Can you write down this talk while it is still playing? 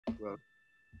Well,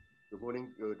 good morning,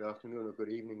 good afternoon, or good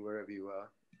evening, wherever you are.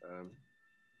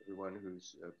 Everyone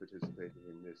who's participating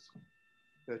in this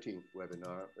 13th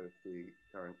webinar of the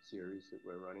current series that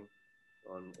we're running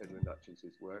on Edwin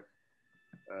Lutyens' work.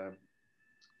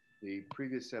 The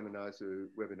previous seminars or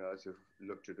webinars have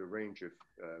looked at a range of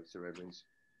Sir Edwin's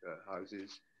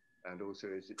houses and also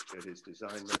at his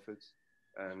design methods.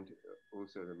 And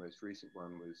also the most recent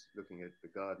one was looking at the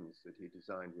gardens that he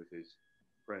designed with his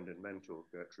friend and mentor,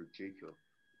 Gertrude Jekyll.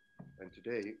 And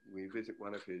today we visit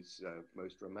one of his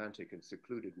most romantic and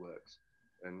secluded works,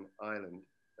 an island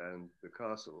and the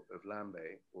castle of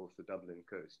Lambay off the Dublin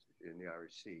coast in the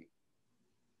Irish Sea.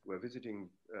 We're visiting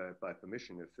by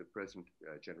permission of the present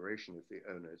generation of the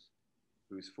owners,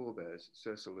 whose forebears,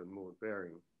 Cecil and Maude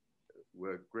Baring,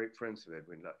 were great friends of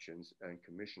Edwin Lutyens and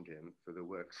commissioned him for the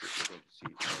works that we're going to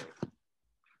see today.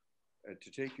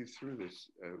 To take you through this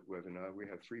webinar, we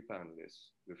have three panelists.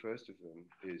 The first of them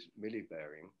is Millie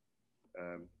Baring,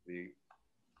 the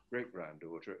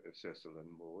great-granddaughter of Cecil and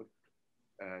Maude.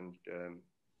 And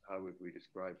how would we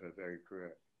describe her very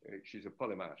career? She's a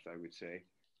polymath, I would say,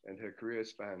 and her career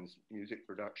spans music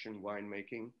production,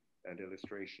 winemaking, and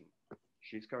illustration.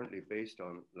 She's currently based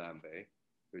on Lambay,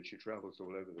 but she travels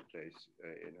all over the place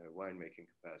in her winemaking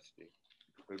capacity.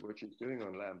 But what she's doing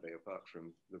on Lambay, apart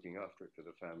from looking after it for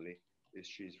the family, is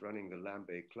she's running the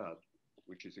Lambay Club,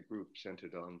 which is a group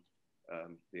centered on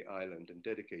the island and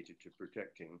dedicated to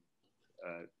protecting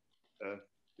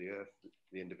the earth,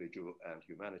 the individual, and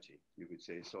humanity. You could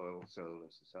say soil, soul,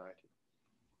 and society.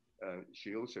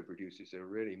 She also produces a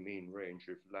really mean range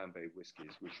of Lambay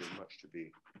whiskies, which are much to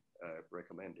be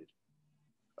recommended.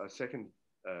 Our second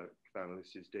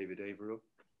panelist is David Averill.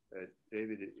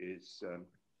 David is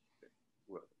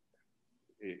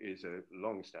a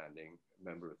long-standing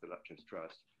member of the Lutyens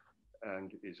Trust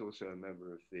and is also a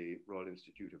member of the Royal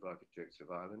Institute of Architects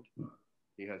of Ireland.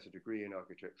 He has a degree in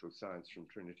architectural science from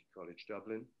Trinity College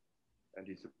Dublin, and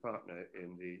he's a partner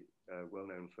in the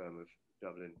well-known firm of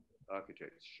Dublin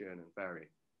architects, Shearn and Barry.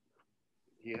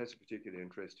 He has a particular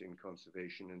interest in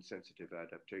conservation and sensitive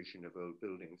adaptation of old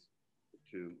buildings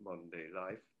to modern day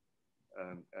life,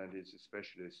 and is a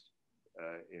specialist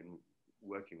in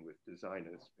working with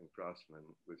designers and craftsmen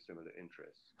with similar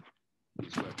interests.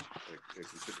 He's worked a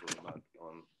considerable amount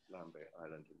on Lambay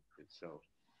Island itself.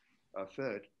 Our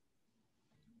third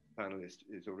panelist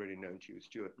is already known to you,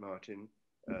 Stuart Martin.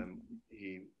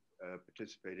 He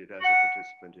participated as a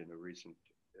participant in a recent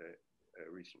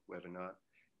webinar.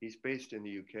 He's based in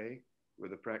the UK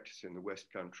with a practice in the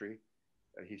West Country.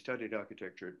 He studied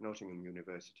architecture at Nottingham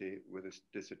University with a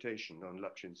dissertation on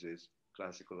Lutyens'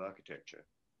 classical architecture.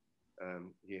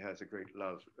 He has a great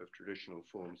love of traditional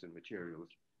forms and materials,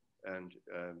 and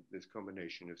this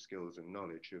combination of skills and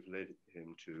knowledge have led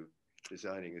him to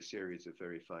designing a series of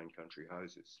very fine country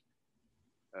houses.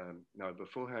 Now,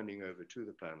 before handing over to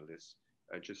the panelists,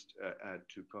 I just add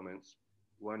two comments.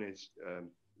 One is,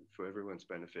 for everyone's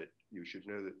benefit, you should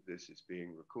know that this is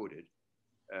being recorded,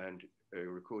 and a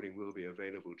recording will be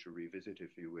available to revisit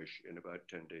if you wish in about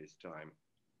 10 days' time.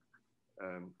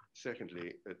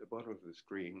 Secondly, at the bottom of the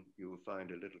screen, you will find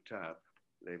a little tab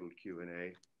labeled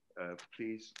Q&A.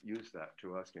 Please use that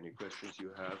to ask any questions you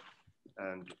have,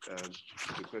 and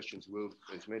the questions will,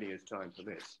 as many as time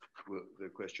permits, the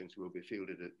questions will be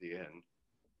fielded at the end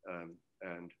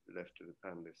and left to the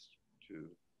panelists to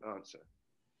answer.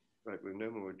 Right, with no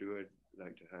more ado, I'd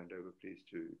like to hand over, please,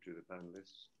 to the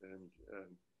panelists and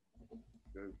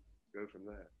go from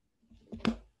there.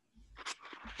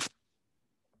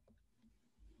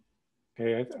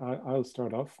 Okay, I'll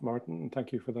start off, Martin, and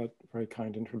thank you for that very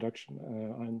kind introduction.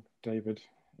 I'm David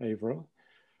Averill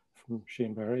from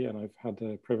Shearn Barry, and I've had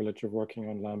the privilege of working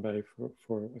on Lambay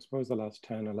for I suppose, the last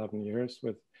 10, 11 years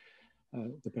with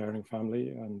the Baring family,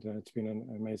 and it's been an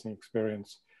amazing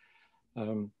experience.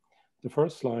 The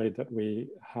first slide that we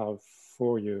have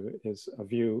for you is a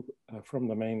view from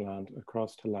the mainland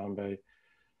across to Lambay,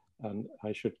 and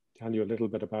I should tell you a little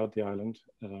bit about the island.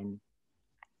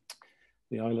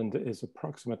 The island is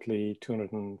approximately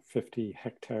 250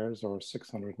 hectares or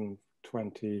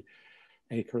 620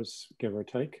 acres, give or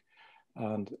take.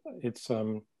 And it's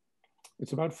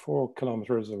about 4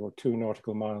 kilometers or 2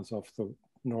 nautical miles off the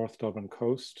North Dublin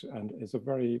coast, and is a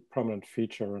very prominent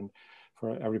feature and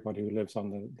for everybody who lives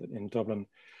in Dublin.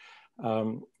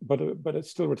 But it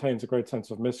still retains a great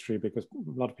sense of mystery because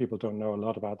a lot of people don't know a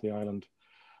lot about the island.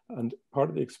 And part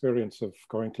of the experience of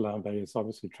going to Lambay is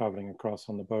obviously traveling across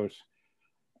on the boat.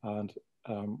 And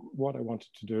what I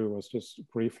wanted to do was just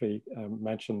briefly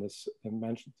mention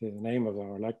the name of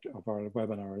our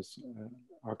webinar is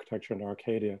Architecture in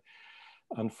Arcadia.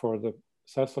 And for the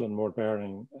Cecil and Maude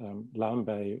Baring,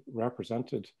 Lambay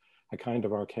represented a kind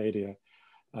of Arcadia.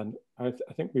 And I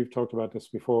think we've talked about this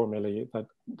before, Millie, that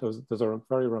there's a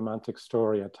very romantic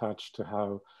story attached to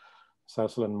how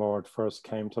Cecil and Maude first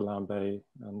came to Lambay,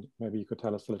 and maybe you could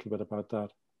tell us a little bit about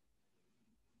that.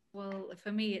 Well,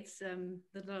 for me, it's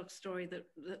the love story that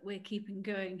we're keeping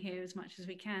going here as much as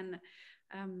we can.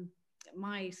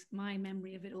 My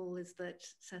memory of it all is that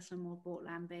Cecil and Maude bought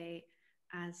Lambay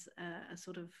as a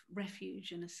sort of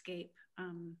refuge and escape,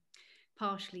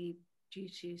 partially due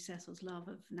to Cecil's love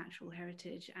of natural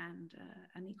heritage and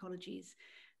ecologies.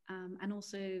 And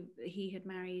also he had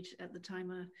married at the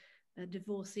time a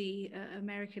divorcee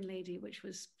American lady, which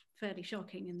was fairly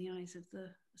shocking in the eyes of the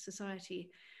society.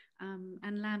 And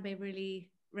Lambay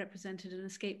really represented an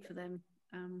escape for them,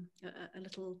 a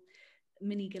little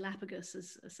mini Galapagos,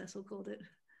 as Cecil called it.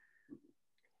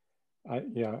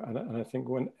 Yeah, and I think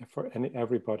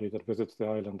everybody that visits the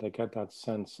island, they get that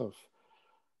sense of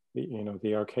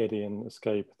the Arcadian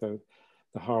escape, the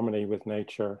harmony with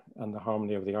nature and the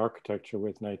harmony of the architecture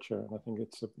with nature. And I think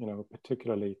it's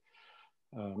particularly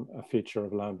a feature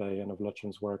of Lambay and of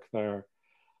Lutyens' work there.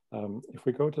 If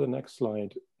we go to the next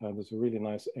slide, there's a really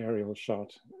nice aerial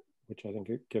shot, which I think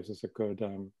it gives us a good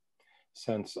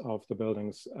sense of the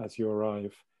buildings as you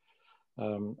arrive.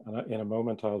 And in a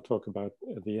moment, I'll talk about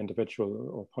the individual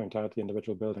or point out the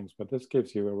individual buildings, but this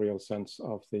gives you a real sense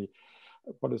of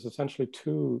what is essentially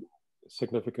two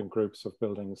significant groups of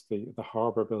buildings, the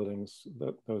harbour buildings,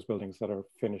 those buildings that are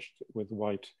finished with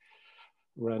white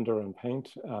render and paint,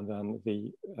 and then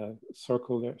the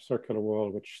circular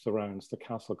wall which surrounds the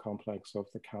castle complex of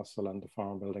the castle and the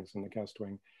farm buildings and the guest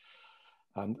wing.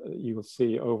 And you will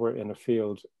see over in a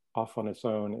field off on its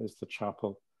own is the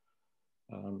chapel.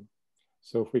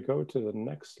 So if we go to the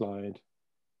next slide,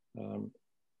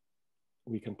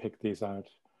 we can pick these out.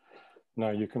 Now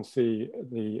you can see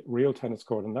the real tennis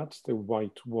court, and that's the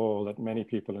white wall that many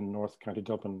people in North County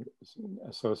Dublin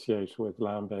associate with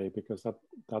Lambay, because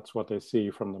that's what they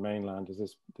see from the mainland, is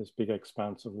this big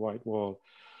expanse of white wall.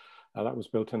 That was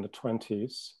built in the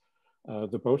 20s.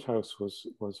 The boathouse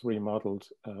was remodeled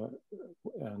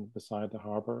and beside the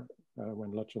harbour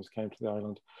when Lutyens came to the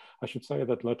island. I should say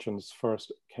that Lutyens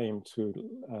first came to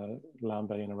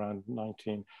Lambay in around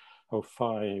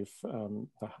 1905.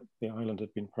 The island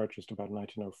had been purchased about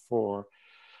 1904,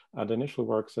 and initial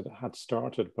works had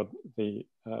started, but the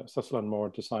Cecil and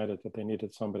Maude decided that they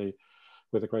needed somebody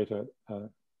with a greater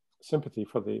sympathy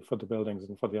for the buildings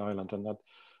and for the island, and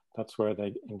that's where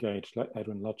they engaged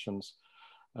Edwin Lutyens.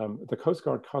 The Coast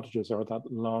Guard cottages are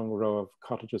that long row of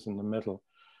cottages in the middle,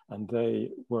 and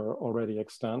they were already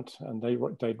extant, and they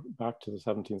date back to the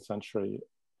 17th century.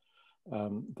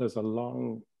 There's a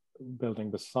long building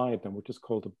beside them, which is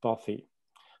called a bothy.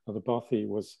 Now, the bothy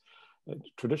was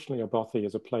traditionally, a bothy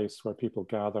is a place where people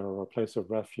gather or a place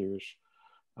of refuge.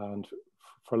 And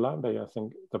for Lambay, I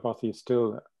think the bothy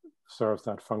still serves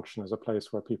that function as a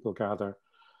place where people gather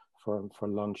for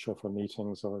lunch or for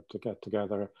meetings or to get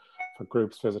together for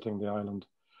groups visiting the island.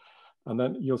 And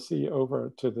then you'll see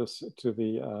over to the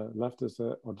left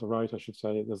or the right, I should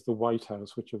say, there's the White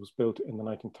House, which was built in the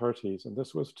 1930s. And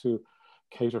this was to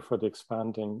cater for the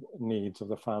expanding needs of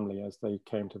the family as they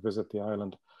came to visit the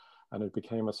island. And it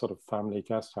became a sort of family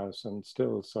guest house and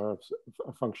still serves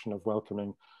a function of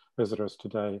welcoming visitors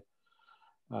today.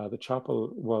 The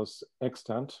chapel was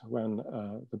extant when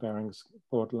the Barings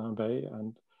bought Lambay,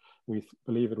 and we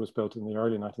believe it was built in the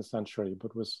early 19th century,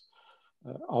 but was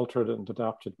altered and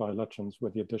adapted by Lutyens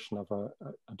with the addition of a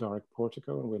Doric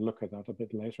portico, and we'll look at that a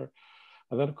bit later.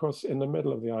 And then, of course, in the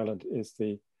middle of the island is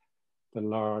the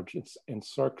large, it's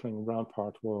encircling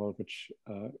rampart wall, which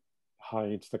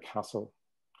hides the castle.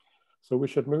 So we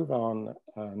should move on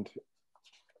and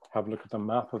have a look at the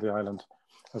map of the island.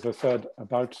 As I said,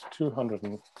 about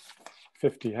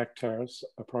 250 hectares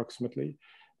approximately.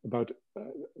 About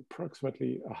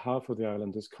approximately a half of the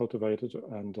island is cultivated,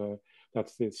 and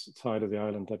that's the side of the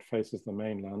island that faces the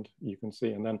mainland, you can see.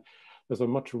 And then there's a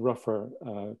much rougher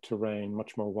terrain,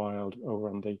 much more wild, over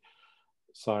on the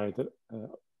side that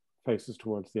faces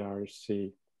towards the Irish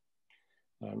Sea.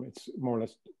 It's more or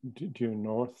less due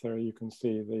north there. You can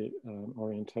see the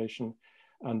orientation.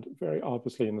 And very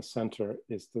obviously in the center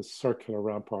is the circular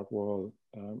rampart wall,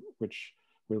 which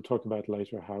we'll talk about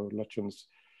later, how Lutyens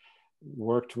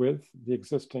worked with the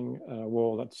existing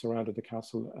wall that surrounded the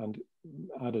castle and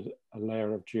added a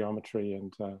layer of geometry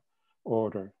and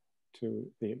order to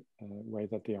the way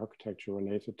that the architecture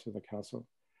related to the castle.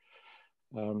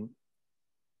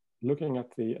 Looking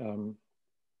at the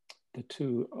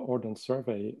two Ordnance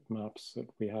Survey maps that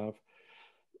we have,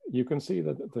 you can see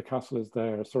that the castle is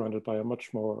there, surrounded by a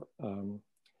much more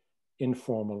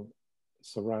informal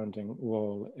surrounding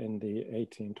wall. In the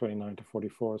 1829 to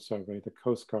 44 survey, the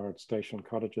Coast Guard station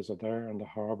cottages are there, and the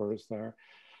harbour is there,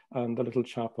 and the little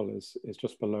chapel is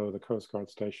just below the Coast Guard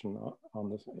station on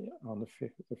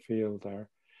the field there.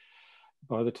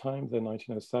 By the time the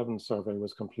 1907 survey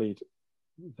was complete,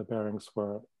 the Barings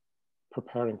were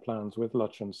preparing plans with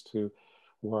Lutyens to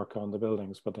work on the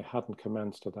buildings, but they hadn't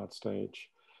commenced at that stage.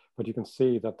 But you can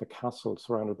see that the castle,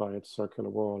 surrounded by its circular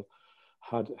wall,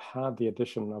 had the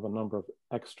addition of a number of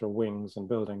extra wings and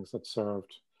buildings that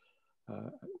served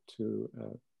to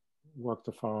work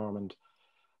the farm. And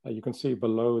you can see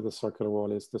below the circular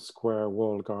wall is the square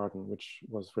walled garden, which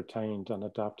was retained and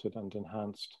adapted and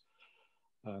enhanced.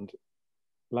 And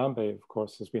Lambay, of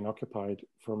course, has been occupied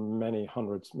for many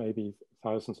hundreds, maybe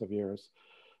thousands of years,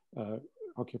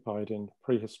 occupied in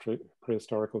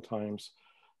prehistorical times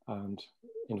and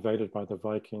invaded by the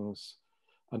Vikings.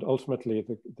 And ultimately,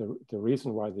 the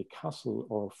reason why the castle,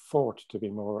 or fort to be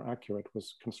more accurate,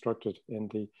 was constructed in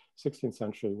the 16th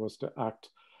century was to act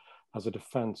as a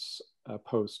defense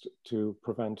post to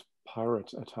prevent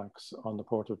pirate attacks on the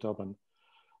port of Dublin,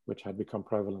 which had become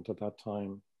prevalent at that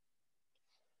time.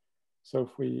 So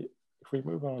if we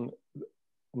move on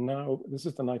now, this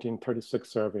is the 1936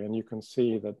 survey, and you can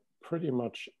see that pretty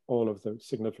much all of the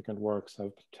significant works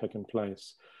have taken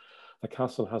place. The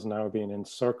castle has now been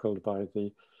encircled by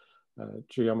the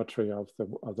geometry of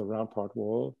the rampart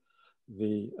wall.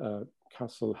 The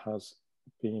castle has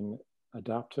been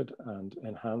adapted and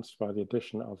enhanced by the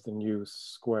addition of the new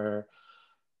square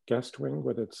guest wing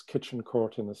with its kitchen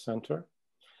court in the center.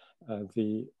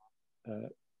 The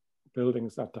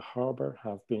buildings at the harbour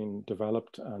have been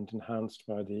developed and enhanced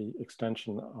by the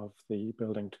extension of the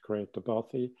building to create the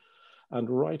bothy. And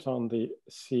right on the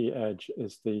sea edge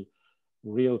is the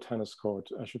real tennis court.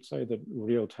 I should say that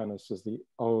real tennis is the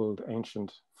old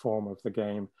ancient form of the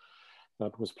game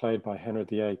that was played by Henry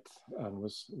VIII and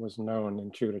was known in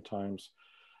Tudor times.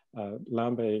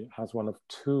 Lambay has one of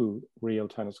two real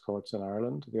tennis courts in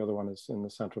Ireland. The other one is in the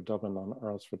centre of Dublin on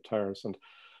Earlsford Terrace, and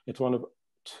it's one of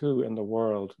two in the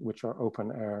world which are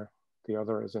open air. The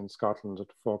other is in Scotland at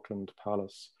Falkland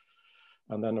Palace.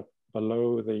 And then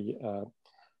below the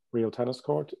real tennis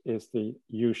court is the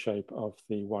U shape of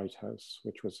the White House,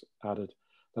 which was added,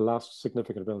 the last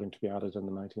significant building to be added in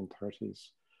the 1930s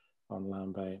on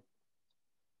Lambay.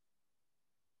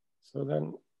 So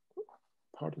then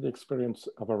part of the experience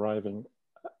of arriving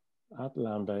at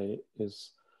Lambay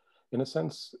is, in a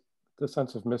sense, the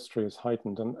sense of mystery is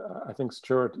heightened. And I think,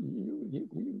 Stuart,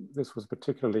 this was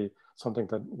particularly something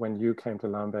that when you came to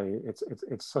Lambay,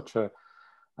 it's such an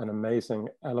amazing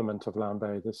element of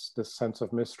Lambay, this sense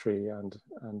of mystery, and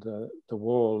the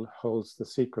wall holds the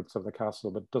secrets of the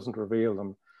castle, but doesn't reveal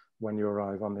them when you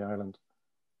arrive on the island.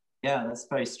 Yeah, that's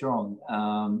very strong.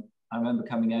 I remember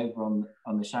coming over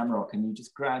on the Shamrock, and you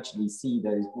just gradually see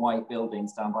those white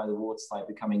buildings down by the waterside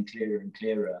becoming clearer and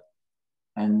clearer.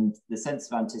 And the sense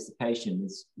of anticipation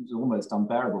is almost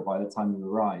unbearable by the time you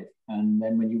arrive. And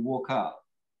then when you walk up,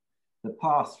 the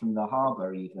path from the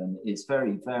harbour even is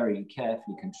very, very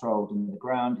carefully controlled, and the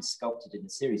ground is sculpted in a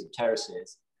series of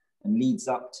terraces and leads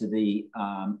up to the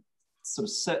sort of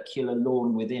circular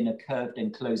lawn within a curved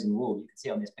enclosing wall. You can see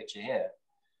on this picture here.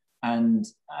 And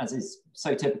as is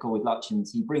so typical with Lutyens,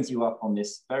 he brings you up on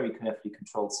this very carefully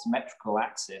controlled symmetrical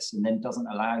axis and then doesn't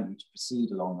allow you to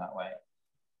proceed along that way.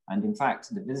 And in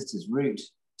fact, the visitor's route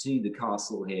to the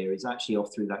castle here is actually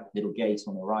off through that little gate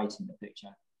on the right in the picture.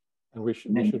 And we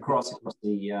should cross across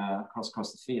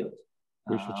the field.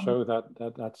 We should show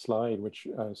that slide, which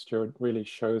Stuart, really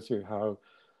shows you how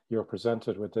you're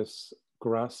presented with this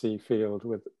grassy field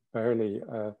with barely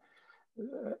an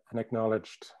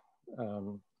acknowledged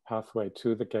pathway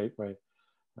to the gateway,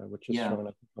 which is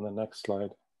shown on the next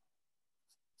slide.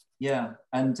 Yeah,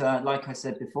 and like I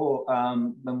said before,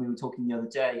 when we were talking the other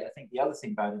day, I think the other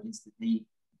thing about it is that the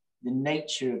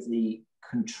nature of the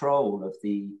control of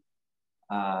the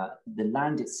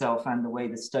land itself and the way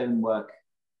the stonework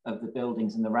of the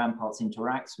buildings and the ramparts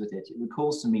interacts with it, it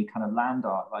recalls to me kind of land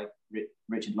art like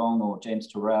Richard Long or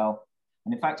James Turrell.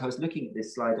 And in fact, I was looking at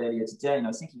this slide earlier today, and I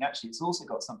was thinking, actually, it's also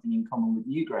got something in common with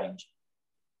Newgrange.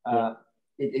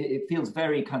 It feels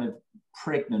very kind of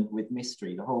pregnant with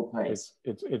mystery, the whole place.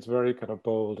 It's very kind of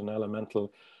bold and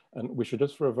elemental. And we should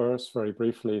just reverse very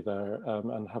briefly there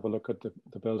and have a look at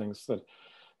the buildings that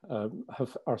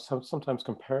are sometimes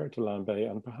compared to Lambay,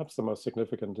 and perhaps the most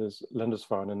significant is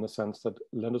Lindisfarne, in the sense that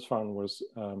Lindisfarne was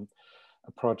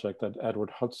a project that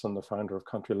Edward Hudson, the founder of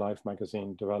Country Life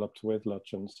magazine, developed with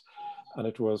Lutyens, and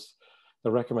it was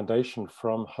the recommendation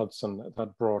from Hudson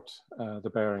that brought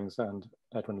the Barings and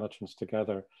Edwin Lutyens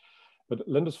together. But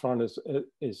Lindisfarne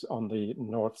is on the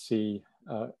North Sea,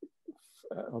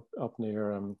 up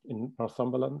near in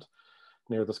Northumberland,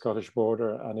 near the Scottish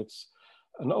border, and it's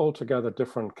an altogether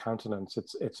different countenance.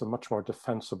 It's a much more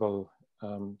defensible,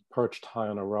 perched high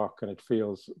on a rock, and it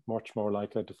feels much more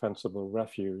like a defensible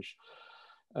refuge.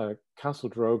 Castle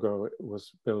Drogo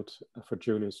was built for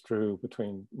Julius Drew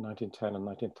between 1910 and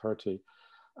 1930,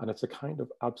 and it's a kind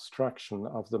of abstraction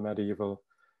of the medieval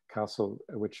castle,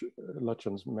 which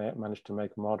Lutyens managed to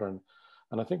make modern.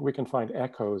 And I think we can find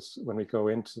echoes when we go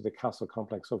into the castle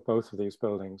complex of both of these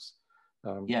buildings.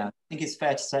 Yeah, I think it's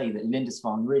fair to say that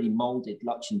Lindisfarne really molded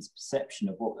Lutyens' perception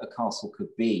of what a castle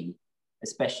could be,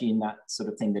 especially in that sort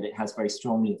of thing that it has very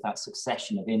strongly of that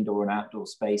succession of indoor and outdoor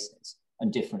spaces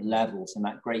and different levels and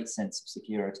that great sense of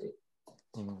security.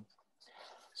 Mm.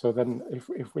 So then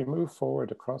if we move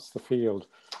forward across the field,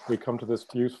 we come to this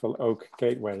beautiful oak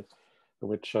gateway,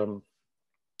 which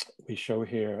we show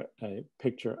here a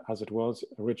picture as it was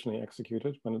originally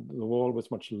executed, when the wall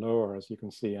was much lower, as you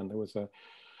can see, and there was a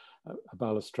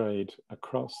balustrade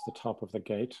across the top of the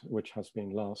gate, which has been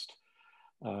lost.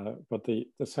 But the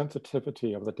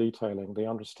sensitivity of the detailing, the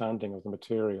understanding of the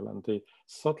material, and the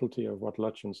subtlety of what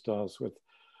Lutyens does with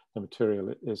the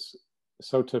material is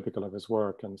so typical of his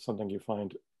work, and something you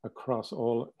find across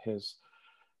all his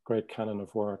great canon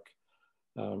of work.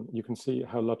 You can see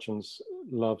how Lutyens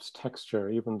loves texture.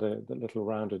 Even the little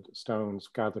rounded stones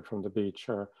gathered from the beach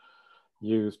are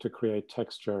used to create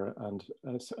texture and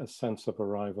a sense of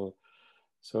arrival.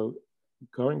 So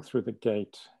going through the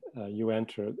gate, you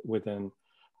enter within.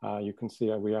 You can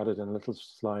see we added in a little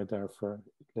slide there for a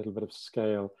little bit of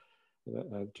scale.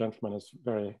 A gentleman has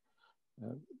very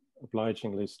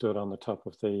obligingly stood on the top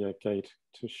of the gate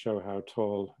to show how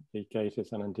tall the gate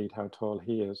is, and indeed how tall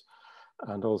he is.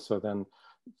 And also then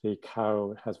the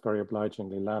cow has very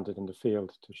obligingly landed in the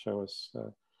field to show us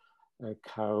a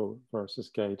cow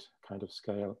versus gate kind of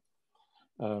scale.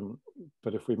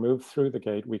 But if we move through the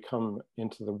gate, we come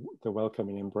into the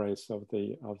welcoming embrace of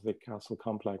the castle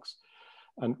complex.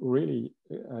 And really,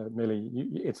 Millie,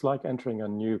 it's like entering a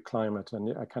new climate, and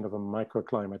a kind of a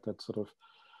microclimate that sort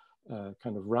of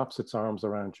kind of wraps its arms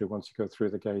around you once you go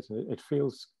through the gate. It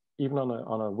feels, even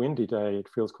on a windy day, it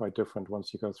feels quite different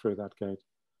once you go through that gate.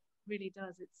 Really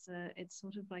does. It's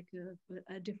sort of like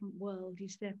a different world. You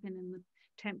step in and the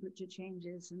temperature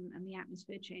changes and the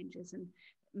atmosphere changes, and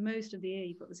most of the year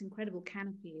you've got this incredible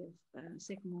canopy of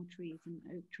sycamore trees and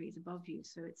oak trees above you,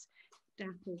 so it's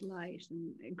dappled light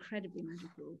and incredibly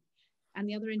magical. And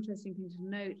the other interesting thing to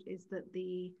note is that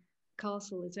the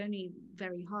castle is only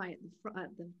very high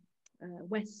at the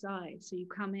west side, so you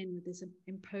come in with this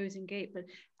imposing gate, but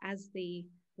as the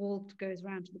wall goes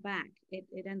round to the back,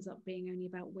 it ends up being only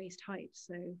about waist height.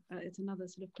 So it's another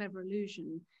sort of clever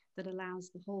illusion that allows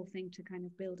the whole thing to kind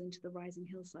of build into the rising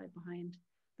hillside behind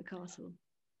the castle.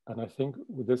 And I think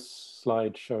this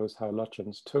slide shows how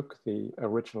Lutyens took the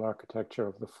original architecture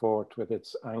of the fort with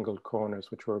its angled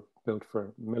corners, which were built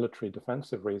for military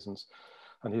defensive reasons,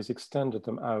 and he's extended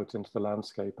them out into the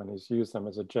landscape, and he's used them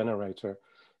as a generator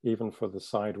even for the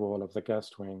side wall of the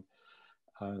guest wing,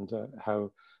 and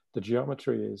how the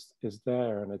geometry is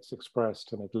there and it's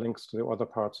expressed, and it links to the other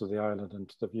parts of the island and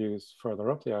to the views further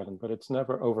up the island, but it's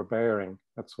never overbearing.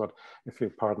 That's what, if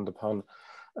you pardon the pun,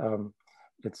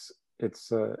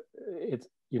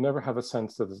 you never have a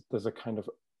sense that there's a kind of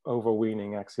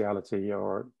overweening axiality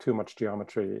or too much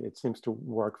geometry. It seems to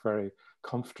work very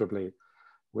comfortably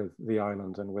with the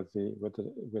island and with the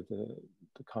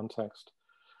context.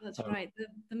 That's right.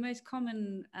 The most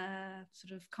common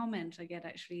sort of comment I get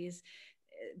actually is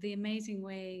the amazing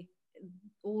way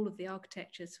all of the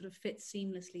architecture sort of fits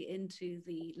seamlessly into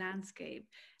the landscape,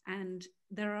 and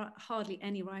there are hardly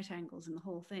any right angles in the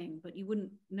whole thing, but you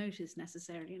wouldn't notice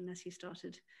necessarily unless you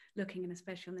started looking, and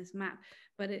especially on this map.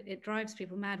 But it drives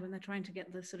people mad when they're trying to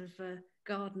get the sort of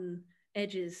garden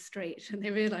edges straight and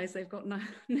they realize they've got no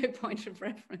point of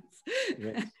reference.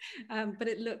 Yes. But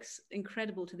it looks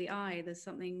incredible to the eye. There's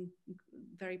something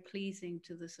very pleasing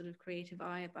to the sort of creative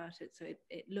eye about it, so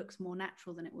it looks more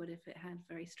natural than it would if it had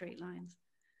very straight lines.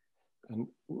 And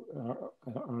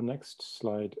our next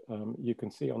slide, you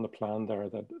can see on the plan there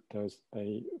that there's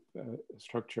a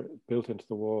structure built into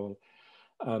the wall,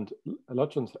 and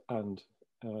Lutyens and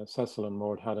Cecil and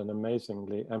Maude had an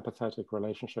amazingly empathetic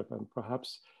relationship, and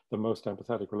perhaps the most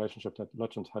empathetic relationship that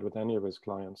Lutyens had with any of his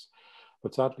clients.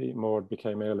 But sadly, Maude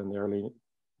became ill in the early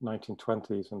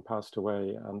 1920s and passed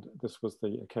away, and this was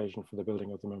the occasion for the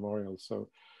building of the memorial, so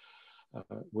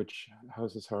which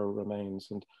houses her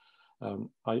remains. And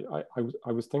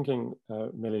I was thinking,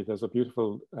 Millie, there's a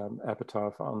beautiful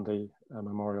epitaph on the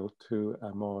memorial to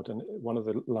Maude, and one of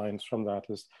the lines from that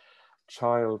is,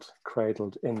 "Child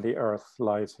cradled in the earth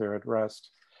lies here at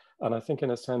rest." And I think,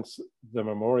 in a sense, the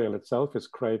memorial itself is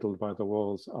cradled by the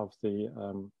walls of the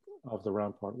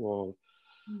rampart wall,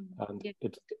 and yeah.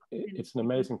 it's an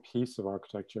amazing piece of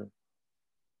architecture.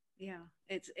 Yeah,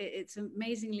 it's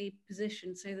amazingly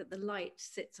positioned so that the light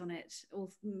sits on it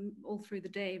all through the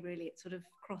day. Really, it sort of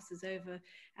crosses over,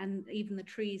 and even the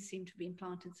trees seem to be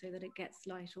implanted so that it gets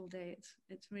light all day.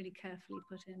 It's really carefully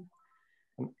put in.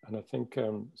 And I think,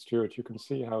 Stuart, you can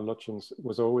see how Lutyens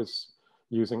was always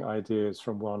using ideas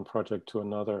from one project to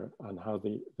another, and how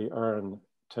the urn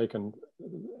taken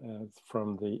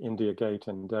from the India Gate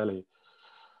in Delhi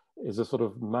is a sort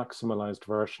of maximalized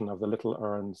version of the little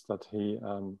urns that he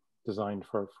designed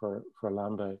for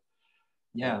Lambay.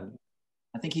 Yeah,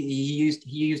 I think he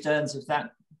used urns of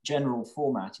that general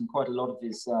format in quite a lot of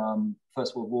his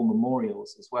First World War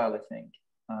memorials as well, I think.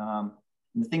 And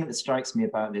the thing that strikes me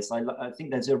about this, I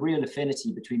think there's a real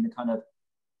affinity between the kind of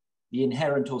the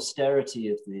inherent austerity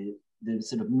of the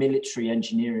sort of military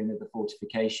engineering of the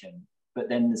fortification, but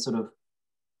then the sort of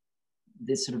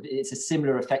it's a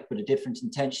similar effect but a different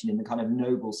intention in the kind of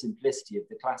noble simplicity of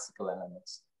the classical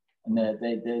elements. And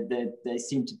they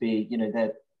seem to be, you know,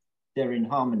 they're in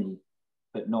harmony,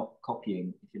 but not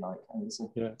copying, if you like. And it's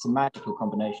a magical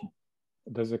combination.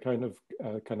 There's a kind of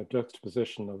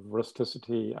juxtaposition of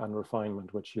rusticity and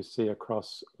refinement, which you see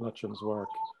across Lutyens' work,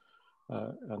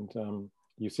 and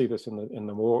you see this in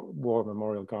the war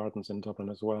memorial gardens in Dublin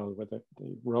as well, where the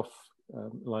rough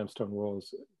limestone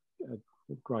walls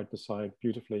right beside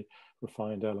beautifully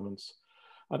refined elements.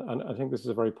 And I think this is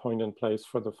a very poignant place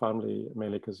for the family,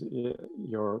 Millie, because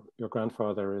your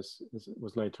grandfather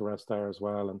was laid to rest there as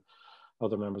well, and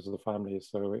other members of the family.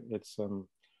 So it's a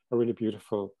really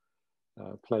beautiful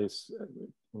place,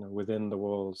 you know, within the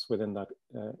walls, within that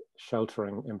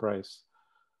sheltering embrace.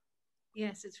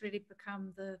 Yes, it's really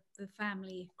become the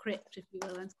family crypt, if you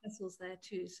will, and Cecil's there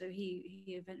too. So he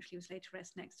eventually was laid to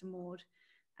rest next to Maude,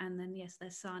 and then yes, their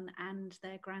son and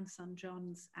their grandson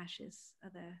John's ashes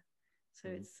are there. So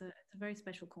it's a very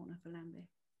special corner for Lambay.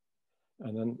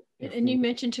 And then, you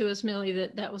mentioned to us, Millie,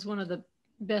 that was one of the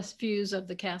best views of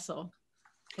the castle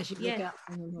as you look out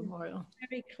from the memorial.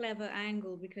 Very clever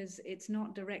angle, because it's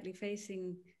not directly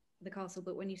facing the castle,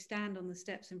 but when you stand on the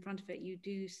steps in front of it, you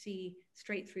do see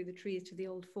straight through the trees to the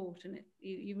old fort, and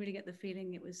you really get the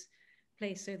feeling it was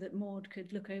placed so that Maude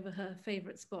could look over her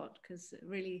favorite spot, because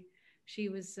really she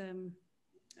was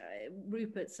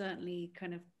Rupert certainly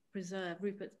kind of preserved,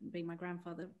 Rupert being my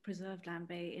grandfather, preserved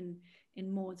Lambay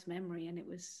in Maude's memory, and it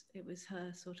was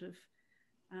her sort of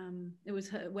it was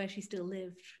her where she still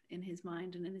lived in his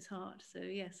mind and in his heart. So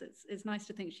yes, it's nice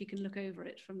to think she can look over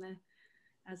it from there,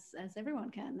 as everyone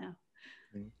can now.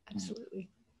 Absolutely.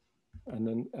 And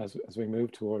then as we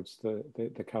move towards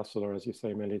the castle, or as you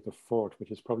say, Millie, the fort,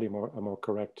 which is probably a more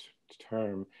correct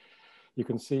term, you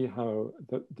can see how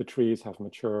the trees have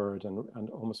matured and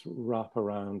almost wrap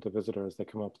around the visitor as they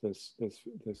come up this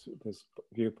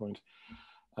viewpoint.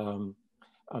 And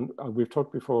we've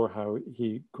talked before how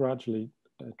he gradually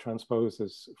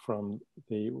transposes from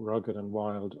the rugged and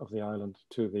wild of the island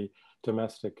to the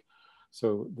domestic.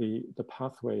 So the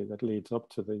pathway that leads up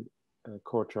to the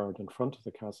courtyard in front of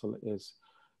the castle is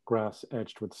grass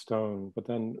edged with stone. But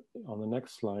then on the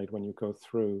next slide, when you go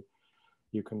through,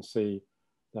 you can see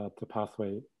that the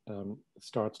pathway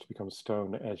starts to become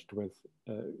stone edged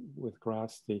with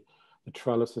grass. The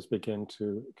trellises begin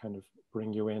to kind of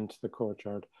bring you into the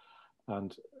courtyard,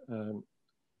 and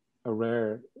a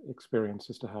rare experience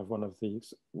is to have one of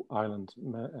these island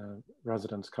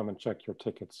residents come and check your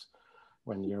tickets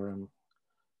when you're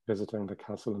visiting the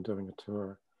castle and doing a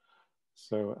tour.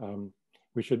 So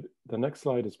the next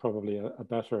slide is probably a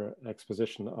better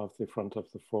exposition of the front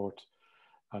of the fort.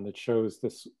 And it shows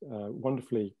this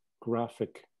wonderfully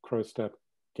graphic crowstep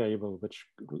gable, which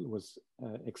was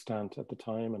extant at the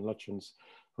time, and Lutyens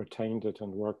retained it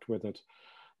and worked with it.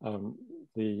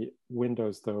 The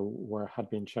windows, though, had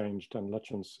been changed, and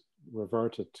Lutyens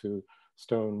reverted to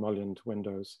stone mullioned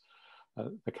windows.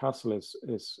 The castle is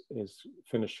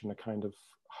finished in a kind of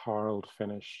harled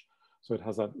finish, so it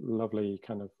has that lovely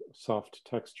kind of soft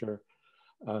texture.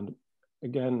 And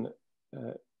again,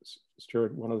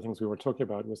 Stuart, one of the things we were talking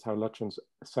about was how Lutyens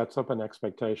sets up an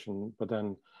expectation, but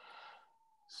then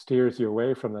steers you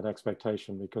away from that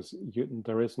expectation, because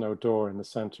there is no door in the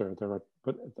center.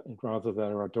 But rather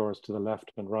there are doors to the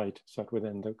left and right set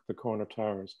within the corner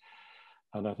towers.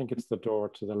 And I think it's the door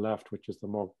to the left which is the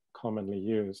more commonly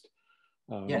used.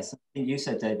 Yes, I think you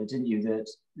said, David, didn't you, that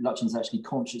Lutyens actually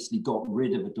consciously got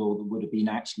rid of a door that would have been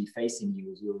actually facing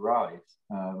you as you arrived,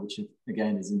 which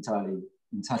again is entirely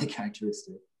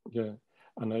characteristic. Yeah,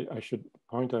 and I should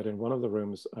point out in one of the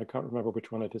rooms, I can't remember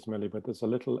which one it is, Millie, but there's a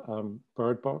little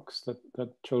bird box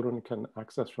that children can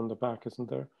access from the back, isn't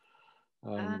there?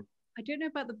 I don't know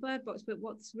about the bird box, but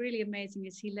what's really amazing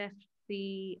is he left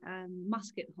the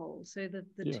musket hole. So the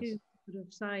yes. two sort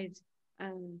of side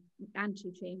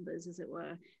antechambers, as it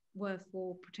were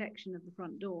for protection of the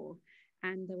front door.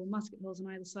 And there were musket holes on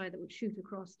either side that would shoot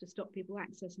across to stop people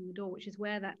accessing the door, which is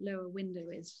where that lower window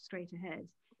is straight ahead.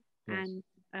 Yes. And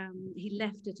he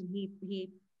left it, and he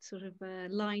sort of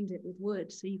lined it with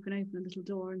wood, so you can open a little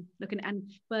door and look. And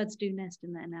birds do nest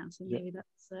in there now, so maybe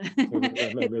that's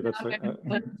maybe that's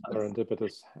a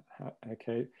serendipitous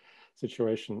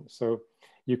situation. So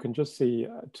you can just see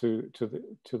to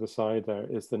the side there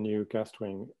is the new guest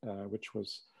wing, which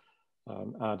was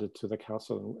added to the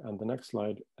castle. And the next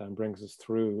slide brings us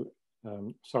through.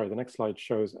 Sorry, the next slide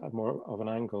shows more of an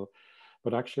angle,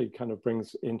 but actually kind of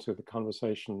brings into the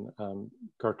conversation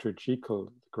Gertrude Jekyll,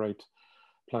 the great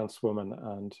plantswoman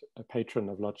and a patron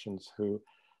of Lutyens, who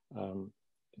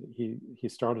he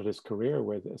started his career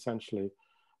with, essentially,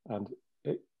 and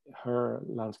her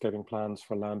landscaping plans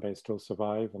for Lambay still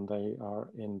survive, and they are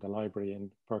in the library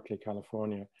in Berkeley,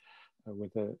 California,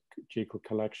 with the Jekyll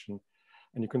collection.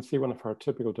 And you can see one of her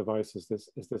typical devices. This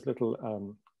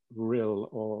little rill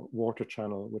or water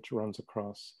channel which runs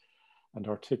across and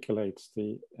articulates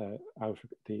the out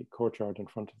the courtyard in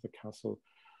front of the castle,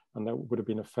 and that would have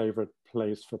been a favorite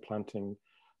place for planting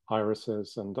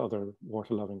irises and other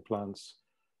water-loving plants.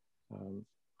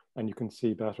 And you can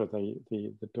see better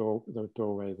the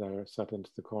doorway there set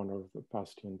into the corner of the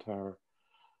bastion tower.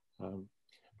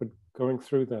 But going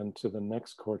through then to the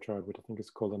next courtyard, which I think is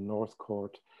called the North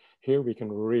Court, here we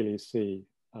can really see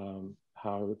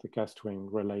how the guest wing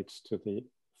relates to the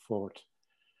fort,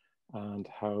 and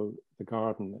how the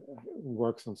garden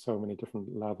works on so many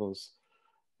different levels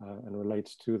and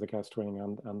relates to the guest wing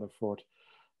and the fort,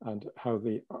 and how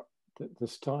the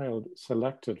style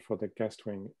selected for the guest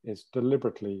wing is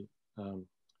deliberately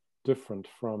different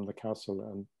from the castle,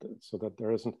 and so that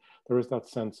there is that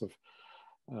sense of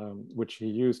which he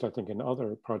used, I think, in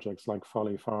other projects like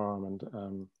Folly Farm,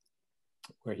 and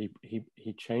where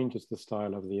he changes the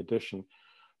style of the addition,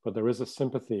 but there is a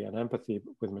sympathy and empathy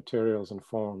with materials and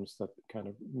forms that kind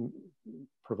of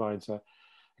provides a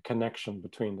connection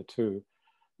between the two.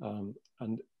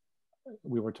 And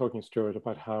we were talking, Stuart,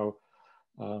 about how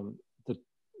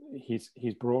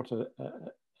he's brought a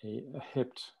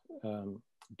hipped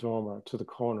dormer to the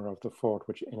corner of the fort,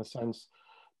 which in a sense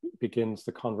begins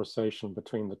the conversation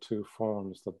between the two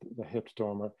forms. That the hipped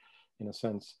dormer, in a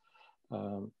sense,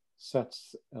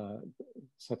 sets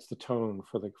the tone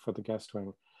for the guest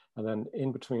wing. And then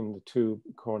in between the two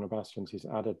corner bastions, he's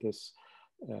added this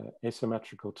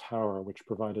asymmetrical tower, which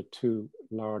provided two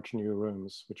large new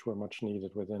rooms, which were much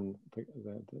needed within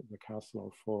the castle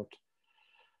or fort.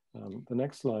 The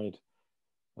next slide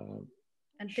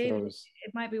and shows... David,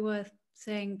 it might be worth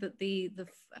saying that the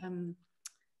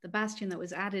bastion that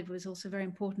was added was also very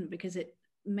important, because it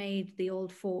made the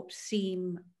old fort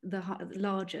seem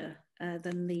larger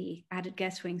than the added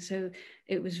guest wing. So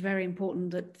it was very important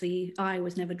that the eye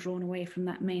was never drawn away from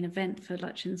that main event for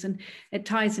Lutyens. And it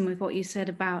ties in with what you said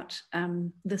about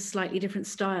the slightly different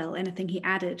style. Anything he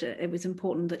added, it was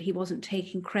important that he wasn't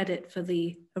taking credit for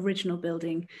the original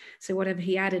building. So whatever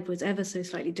he added was ever so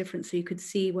slightly different, so you could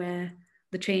see where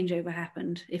the changeover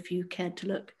happened if you cared to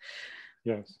look.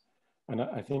 Yes. And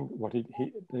I think what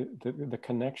the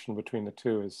connection between the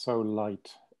two is so light,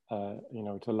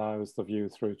 it allows the view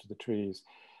through to the trees,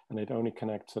 and it only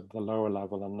connects at the lower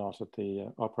level and not at the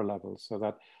upper level. So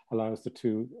that allows the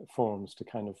two forms to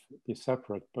kind of be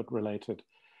separate but related.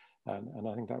 And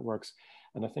I think that works.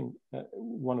 And I think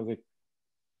one of the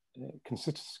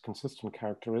consistent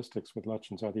characteristics with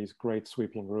Lutyens are these great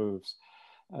sweeping roofs.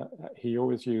 He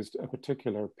always used a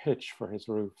particular pitch for his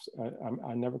roofs.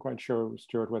 I'm never quite sure,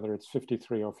 Stuart, whether it's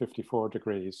 53 or 54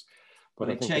 degrees. But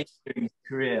well, it changed during his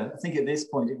career. I think at this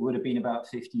point it would have been about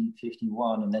 50,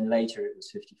 51, and then later it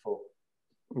was 54.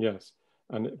 Yes,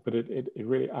 but it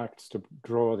really acts to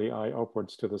draw the eye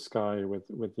upwards to the sky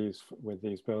with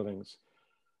these buildings.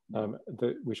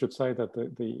 We should say that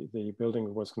the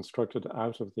building was constructed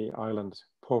out of the island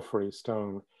porphyry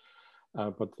stone,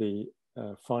 but the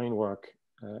fine work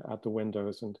at the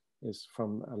windows is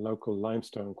from a local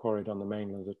limestone quarried on the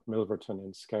mainland at Milverton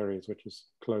in Skerries, which is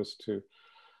close to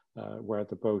where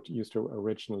the boat used to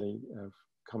originally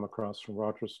come across from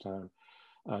Rogerstown.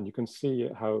 And you can see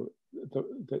how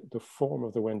the form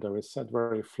of the window is set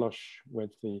very flush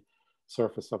with the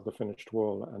surface of the finished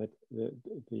wall, and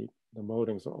the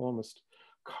moldings are almost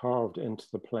carved into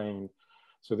the plane.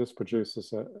 So this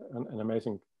produces an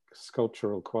amazing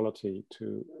sculptural quality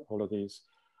to all of these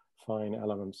fine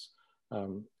elements.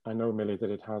 I know, Millie,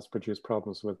 that it has produced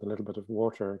problems with a little bit of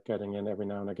water getting in every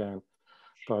now and again,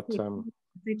 but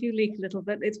they do leak a little,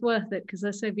 but it's worth it because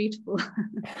they're so beautiful.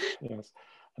 Yes,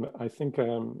 and I think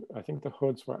the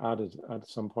hoods were added at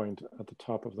some point at the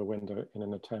top of the window in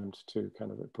an attempt to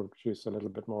kind of produce a little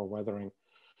bit more weathering.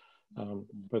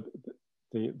 But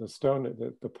the stone,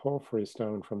 the porphyry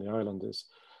stone from the island is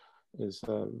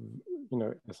you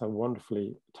know, it's a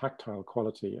wonderfully tactile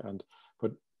quality,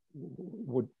 but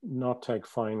would not take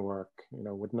fine work, you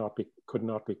know, could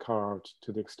not be carved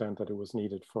to the extent that it was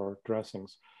needed for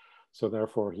dressings. So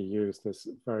therefore he used this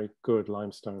very good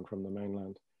limestone from the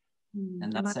mainland.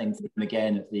 And that same thing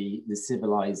again of the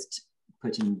civilized,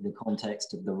 putting the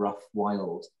context of the rough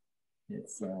wild.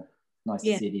 It's nice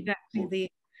to see exactly.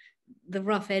 The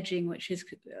rough edging, which is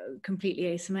completely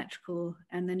asymmetrical,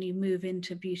 and then you move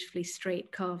into beautifully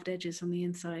straight carved edges on the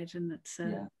inside, and it's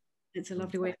a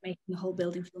lovely way of making the whole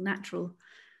building feel natural.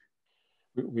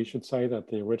 We should say that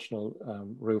the original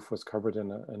roof was covered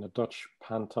in a Dutch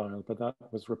pantile, but that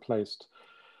was replaced.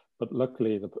 But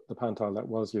luckily, the pantile that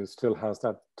was used still has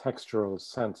that textural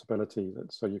sensibility,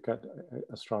 so you get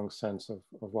a strong sense of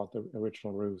what the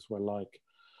original roofs were like.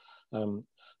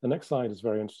 The next slide is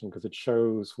very interesting because it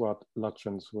shows what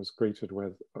Lutyens was greeted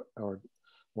with, or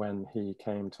when he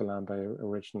came to Lambay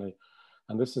originally.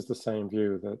 And this is the same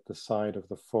view, the side of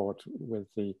the fort with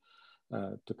the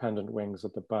dependent wings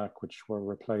at the back, which were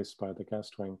replaced by the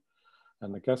guest wing.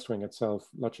 And the guest wing itself,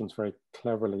 Lutyens very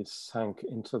cleverly sank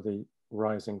into the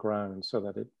rising ground so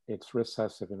that it's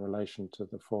recessive in relation to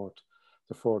the fort.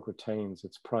 The fort retains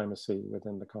its primacy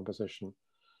within the composition.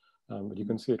 But you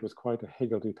can see it was quite a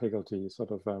higgledy-piggledy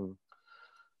sort of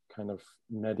kind of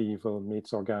medieval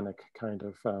meets organic kind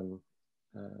of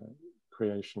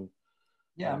creation.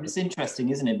 Yeah, I mean, it's interesting,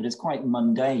 isn't it? But it's quite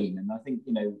mundane. And I think,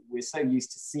 you know, we're so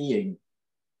used to seeing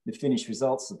the finished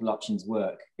results of Lutyens'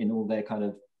 work in all their kind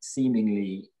of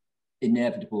seemingly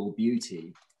inevitable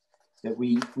beauty that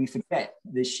we forget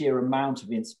the sheer amount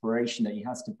of inspiration that he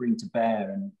has to bring to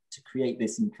bear and to create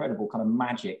this incredible kind of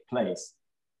magic place.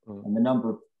 And the number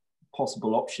of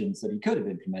possible options that he could have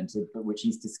implemented, but which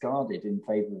he's discarded in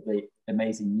favor of the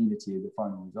amazing unity of the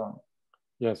final result.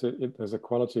 Yes, there's a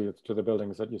quality to the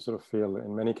buildings that you sort of feel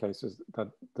in many cases that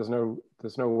there's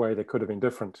no way they could have been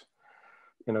different.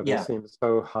 You know, they seem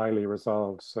so highly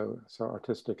resolved, so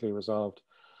artistically resolved.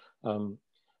 And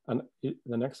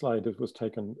the next slide, it was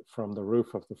taken from the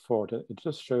roof of the fort. It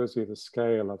just shows you the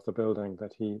scale of the building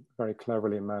that he very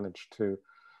cleverly managed to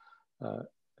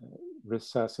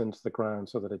recess into the ground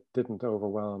so that it didn't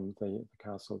overwhelm the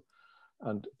castle.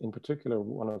 And in particular,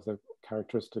 one of the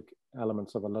characteristic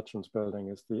elements of a Lutyens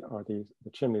building are the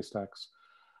chimney stacks.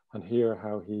 And here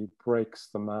how he breaks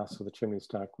the mass of the chimney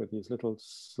stack with these little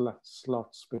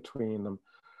slots between them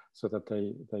so that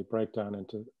they break down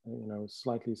into, you know,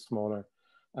 slightly smaller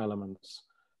elements,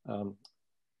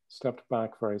 stepped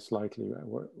back very slightly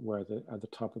where at the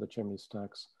top of the chimney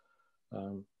stacks.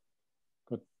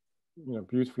 But, you know,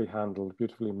 beautifully handled,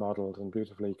 beautifully modeled, and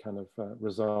beautifully kind of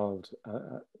resolved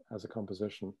as a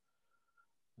composition.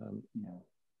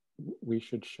 We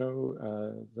should show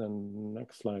the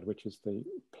next slide, which is the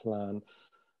plan.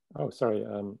 Oh, sorry.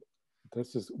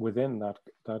 This is within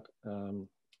that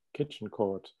kitchen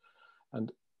court.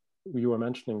 And you were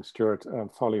mentioning, Stuart,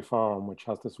 Folly Farm, which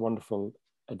has this wonderful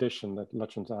addition that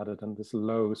Lutyens added, and this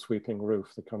low sweeping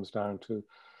roof that comes down to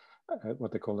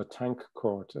what they call the tank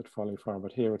court at Folly Farm.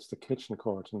 But here it's the kitchen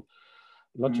court. And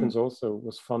Lutyens also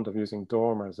was fond of using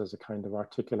dormers as a kind of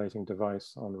articulating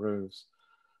device on roofs.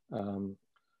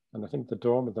 And I think the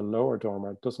lower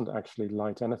dormer doesn't actually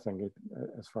light anything,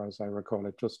 as far as I recall.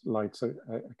 It just lights a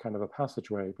kind of a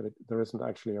passageway, but there isn't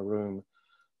actually a room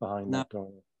behind that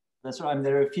dormer. That's right. I mean,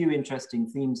 there are a few interesting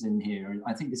themes in here. And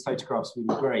I think this photograph's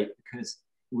really great because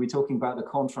we're talking about the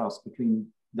contrast between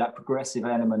that progressive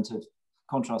element of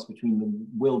contrast between the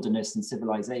wilderness and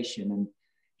civilization. And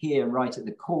here, right at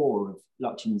the core of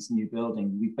Lutyens' new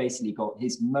building, we've basically got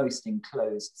his most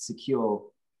enclosed, secure,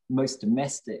 most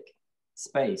domestic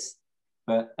space.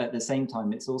 But at the same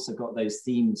time, it's also got those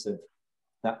themes of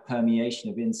that permeation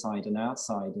of inside and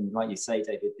outside. And like you say,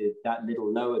 David, that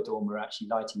little lower dormer actually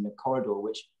lighting the corridor,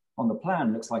 which on the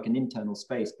plan looks like an internal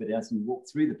space, but as you walk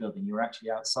through the building, you're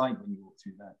actually outside when you walk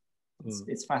through that.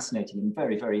 It's fascinating and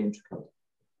very, very intricate.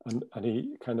 And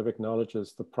he kind of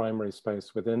acknowledges the primary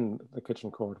space within the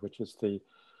kitchen court, which is the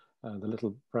the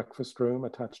little breakfast room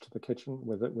attached to the kitchen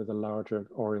with a larger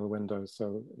oriel window.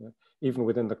 So even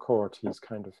within the court, he's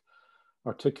kind of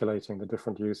articulating the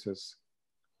different uses.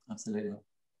 Absolutely.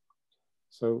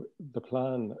 So the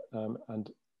plan, and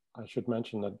I should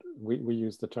mention that we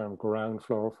use the term ground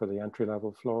floor for the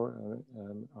entry-level floor.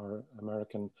 Our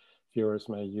American viewers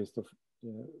may use the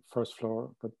first floor,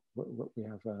 but we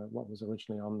have what was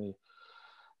originally on the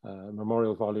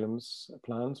memorial volumes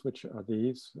plans, which are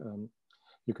these.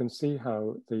 You can see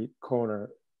how the corner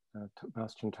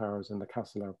bastion towers in the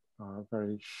castle are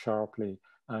very sharply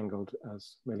angled,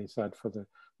 as Millie said, for the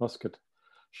musket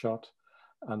shot,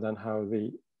 and then how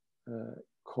the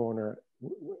corner,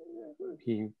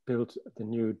 he built the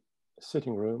new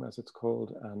sitting room, as it's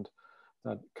called, and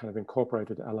that kind of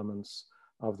incorporated elements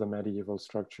of the medieval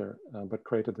structure, but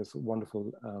created this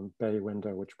wonderful bay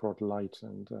window which brought light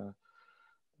and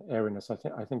airiness.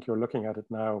 I think you're looking at it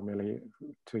now, Millie,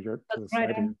 to the right,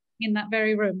 side. I'm in that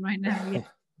very room right now. Yeah.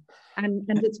 And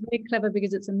it's very clever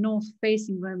because it's a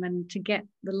north-facing room, and to get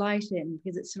the light in,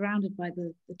 because it's surrounded by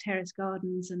the terrace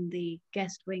gardens and the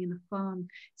guest wing and the farm,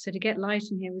 so to get light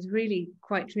in here was really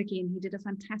quite tricky, and he did a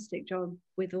fantastic job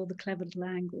with all the clever little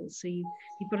angles. So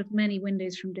you've got as many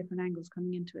windows from different angles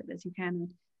coming into it as you can,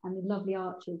 and the lovely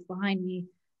arches behind me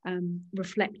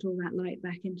reflect all that light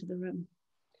back into the room.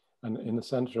 And in the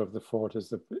center of the fort is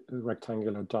the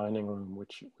rectangular dining room,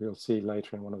 which we'll see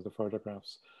later in one of the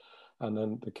photographs. And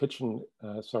then the kitchen,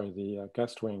 the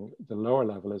guest wing, the lower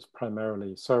level is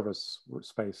primarily service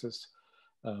spaces,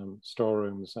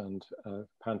 storerooms and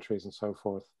pantries and so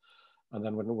forth. And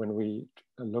then when we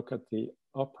look at the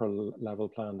upper level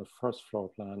plan, the first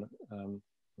floor plan,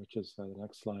 which is the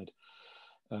next slide,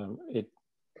 it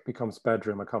becomes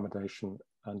bedroom accommodation.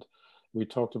 And we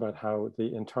talked about how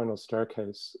the internal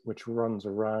staircase, which runs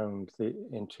around the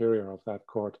interior of that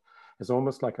court, is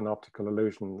almost like an optical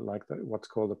illusion, like what's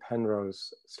called the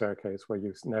Penrose staircase, where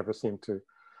you never seem to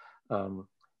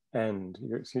end.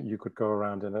 You could go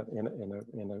around in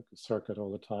a circuit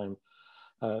all the time.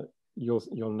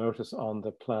 You'll notice on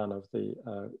the plan of the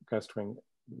guest wing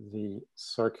the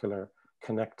circular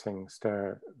connecting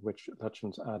stair, which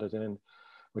Lutyens added in,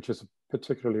 which is a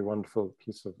particularly wonderful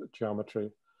piece of geometry.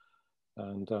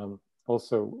 And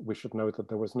also, we should note that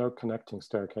there was no connecting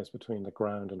staircase between the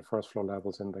ground and first floor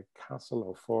levels in the castle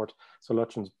or fort. So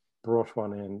Lutyens brought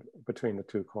one in between the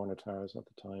two corner towers at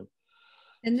the time.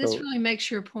 And this really makes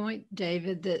your point,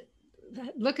 David, that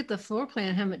look at the floor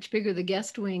plan, how much bigger the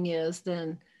guest wing is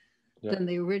than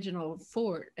the original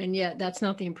fort. And yet that's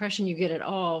not the impression you get at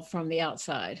all from the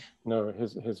outside. No,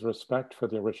 his respect for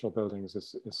the original buildings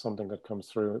is something that comes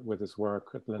through with his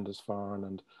work at Lindisfarne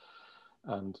and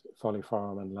Folly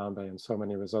Farm and Lambay and so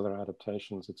many of his other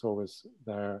adaptations. It's always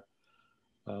there.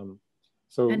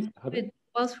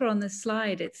 Whilst we're on this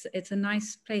slide, it's a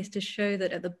nice place to show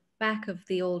that at the back of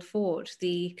the old fort,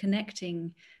 the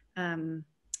connecting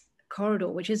corridor,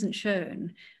 which isn't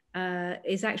shown,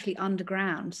 is actually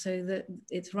underground. So that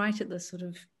it's right at the sort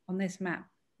of, on this map,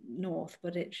 north,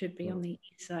 but it should be on the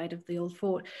east side of the old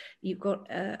fort. You've got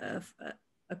a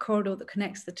corridor that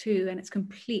connects the two, and it's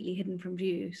completely hidden from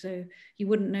view, so you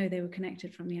wouldn't know they were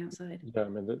connected from the outside. Yeah, I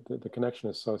mean, the connection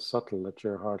is so subtle that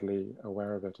you're hardly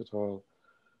aware of it at all.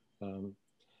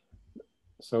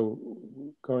 So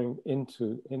going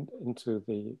into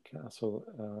the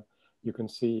castle, you can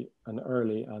see an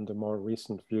early and a more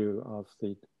recent view of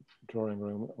the drawing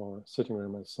room, or sitting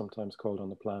room as sometimes called on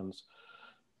the plans.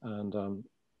 And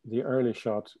the early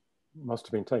shot must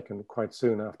have been taken quite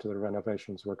soon after the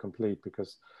renovations were complete,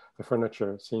 because the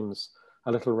furniture seems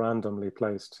a little randomly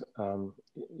placed,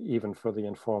 even for the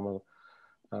informal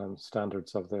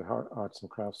standards of the arts and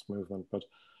crafts movement. But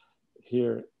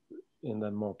here in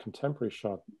the more contemporary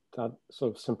shot, that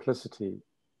sort of simplicity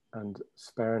and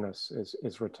spareness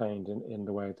is retained in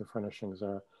the way the furnishings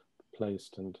are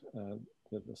placed and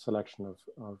the selection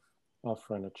of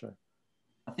furniture.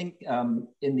 I think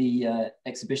in the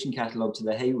exhibition catalogue to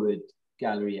the Hayward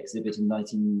Gallery exhibit in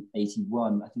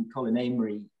 1981, I think Colin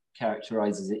Amory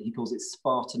characterizes it. He calls it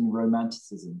Spartan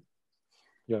romanticism.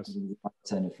 Yes.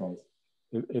 Turn of phrase.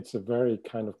 It's a very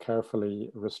kind of carefully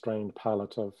restrained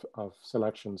palette of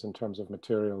selections in terms of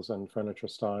materials and furniture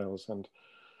styles, and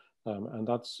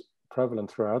that's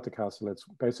prevalent throughout the castle. It's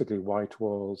basically white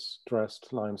walls,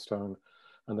 dressed limestone,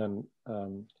 and then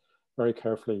very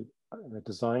carefully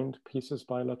designed pieces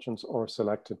by Lutyens or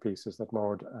selected pieces that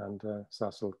Maude and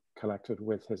Cecil collected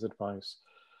with his advice.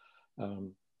 I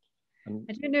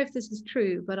don't know if this is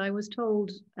true, but I was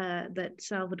told that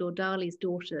Salvador Dali's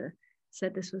daughter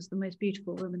said this was the most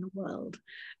beautiful room in the world.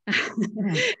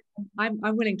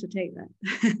 I'm willing to take that.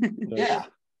 Yeah.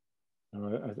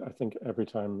 I think every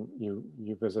time you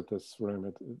visit this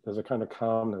room, there's a kind of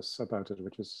calmness about it,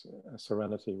 which is a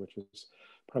serenity, which is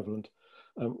prevalent.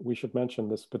 We should mention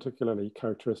this particularly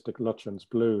characteristic Lutyens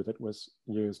blue that was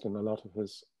used in a lot of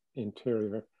his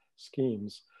interior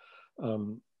schemes.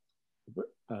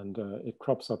 It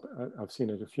crops up, I've seen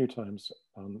it a few times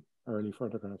on early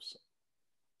photographs.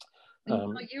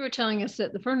 You were telling us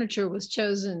that the furniture was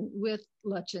chosen with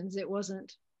Lutyens. It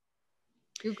wasn't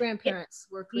your grandparents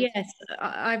worked with. Yes,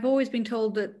 I've always been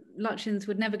told that Lutyens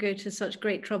would never go to such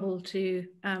great trouble to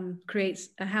create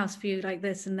a house for you like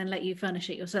this and then let you furnish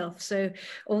it yourself. So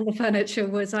all the furniture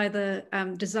was either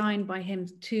designed by him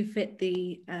to fit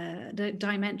the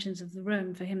dimensions of the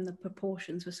room. For him, the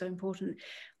proportions were so important,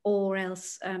 or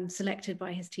else selected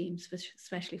by his teams,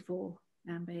 especially for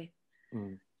Lambay.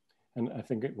 Mm. And I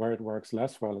think where it works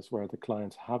less well is where the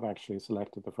clients have actually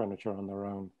selected the furniture on their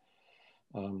own.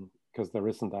 Because there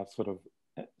isn't that sort of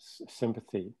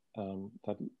sympathy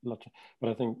but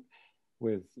I think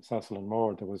with Cecil and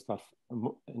Maude, there was that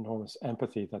enormous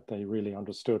empathy that they really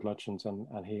understood Lutyens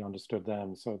and he understood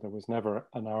them. So there was never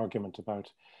an argument about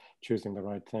choosing the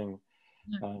right thing.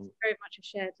 No, it's very much a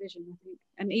shared vision, I think.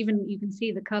 And even you can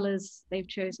see the colors they've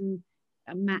chosen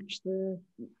match the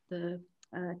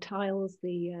tiles,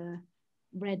 the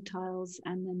red tiles,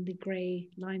 and then the gray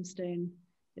limestone.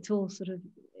 It's all sort of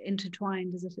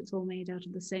intertwined as if it's all made out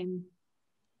of the same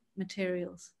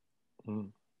materials.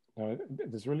 No,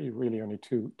 there's really only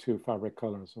two fabric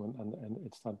colors, and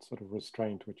it's that sort of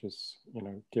restraint which is,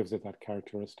 gives it that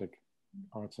characteristic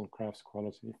arts and crafts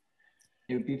quality.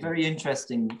 It would be very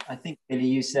interesting. I think, Millie,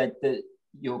 you said that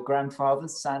your grandfather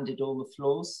sanded all the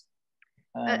floors.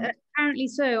 Apparently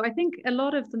so. I think a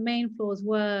lot of the main floors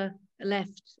were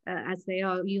left as they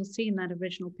are. You'll see in that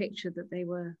original picture that they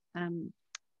were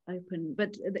open,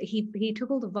 but he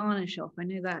took all the varnish off. I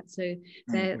know that, so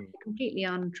they're completely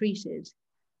untreated.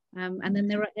 And then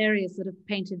there are areas that are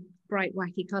painted bright,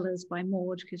 wacky colors by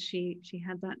Maude, because she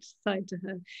had that side to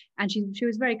her, and she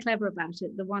was very clever about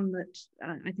it. The one that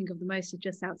I think of the most is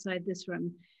just outside this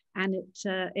room, and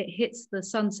it hits the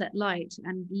sunset light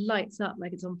and lights up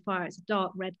like it's on fire. It's a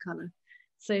dark red color,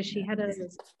 so she had a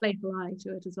playful eye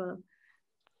to it as well.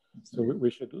 So we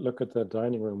should look at the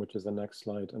dining room, which is the next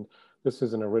slide. And this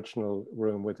is an original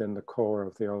room within the core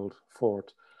of the old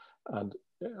fort. And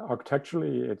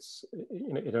architecturally,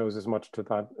 it owes as much to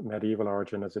that medieval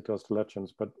origin as it does to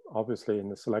Lutyens, but obviously in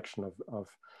the selection of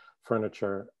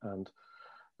furniture and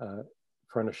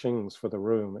furnishings for the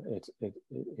room, it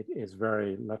is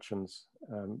very Lutyens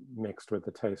mixed with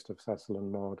the taste of Cecil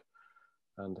and Maude,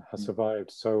 and has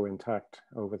survived so intact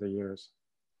over the years.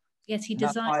 Yes, he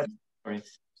designed...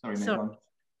 Sorry.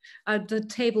 The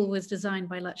table was designed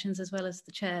by Lutyens as well as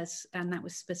the chairs, and that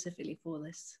was specifically for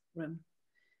this room.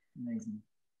 Amazing.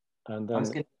 And then,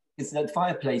 because that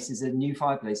fireplace is a new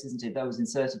fireplace, isn't it? That was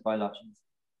inserted by Lutyens.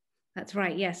 That's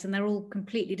right, yes, and they're all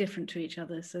completely different to each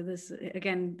other. So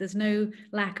there's no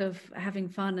lack of having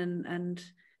fun and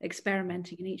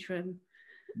experimenting in each room.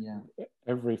 Yeah,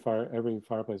 every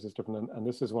fireplace is different, and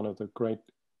this is one of the great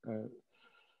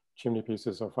chimney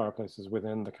pieces or fireplaces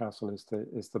within the castle.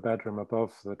 Is the bedroom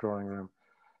above the drawing room,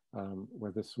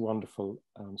 where this wonderful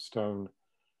stone,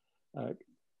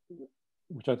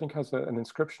 which I think has an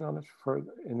inscription on it, for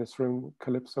in this room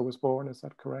Calypso was born. Is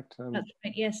that correct? That's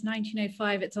right, yes,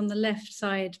 1905. It's on the left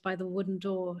side by the wooden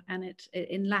door, and it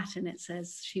in Latin it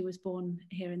says she was born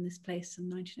here in this place in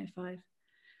 1905.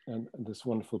 And this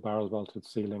wonderful barrel vaulted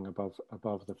ceiling above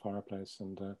the fireplace,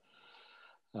 and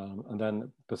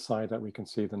then beside that we can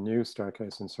see the new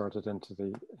staircase inserted into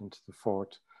the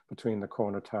fort between the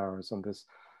corner towers, and this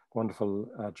wonderful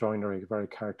joinery, very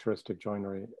characteristic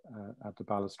joinery at the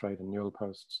balustrade and newel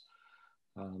posts.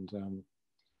 And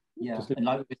and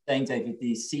like we were saying, David,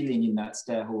 the ceiling in that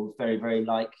stair hall is very, very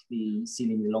like the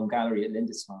ceiling in the long gallery at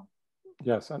Lindisfarne.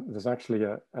 Yes, and there's actually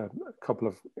a couple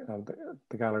of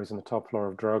the galleries on the top floor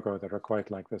of Drogo that are quite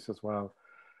like this as well.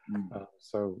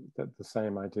 So the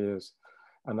same ideas.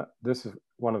 And this is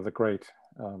one of the great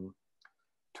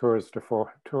tours de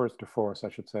force, I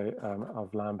should say,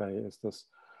 of Lambay, is this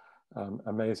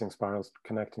amazing spiral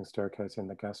connecting staircase in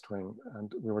the guest wing.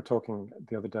 And we were talking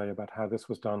the other day about how this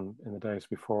was done in the days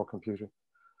before computing,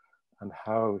 and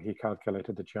how he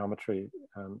calculated the geometry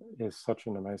is such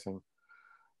an amazing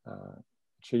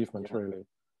achievement, really.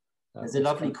 There's a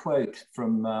lovely quote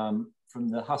from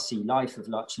the Hussey Life of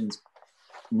Lutyens.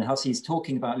 And the Hussey is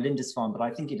talking about Lindisfarne, but I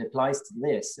think it applies to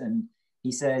this. And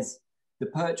he says, the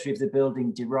poetry of the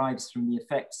building derives from the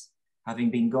effects having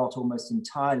been got almost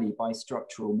entirely by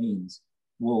structural means,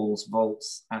 walls,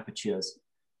 vaults, apertures.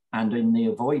 and in the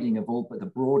avoiding of all but the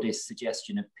broadest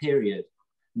suggestion of period.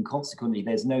 And consequently,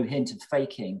 there's no hint of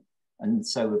faking and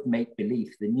so of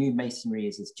make-belief. The new masonry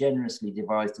is as generously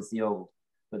devised as the old,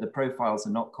 but the profiles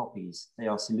are not copies. They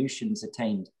are solutions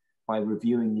attained by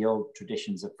reviewing the old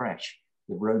traditions afresh.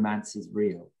 The romance is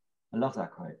real. I love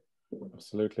that quote.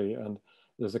 Absolutely. And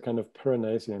there's a kind of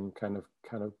Pyrenean kind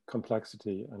of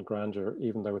complexity and grandeur,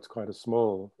 even though it's quite a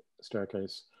small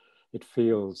staircase. It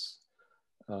feels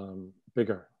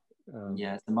bigger.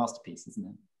 Yeah, it's a masterpiece, isn't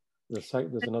it?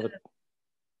 There's another.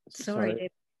 Sorry.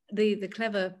 The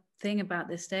clever thing about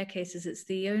this staircase is it's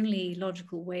the only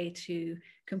logical way to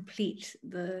complete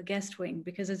the guest wing,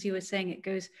 because as you were saying, it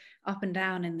goes up and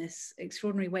down in this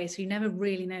extraordinary way. So you never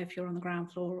really know if you're on the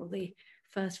ground floor or the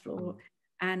first floor.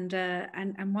 And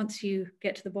once you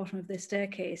get to the bottom of this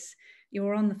staircase,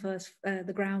 you're on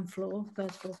the ground floor,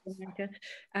 first floor of America.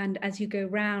 And as you go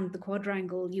round the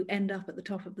quadrangle, you end up at the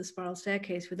top of the spiral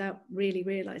staircase without really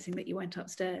realizing that you went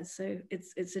upstairs. So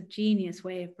it's a genius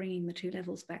way of bringing the two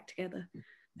levels back together.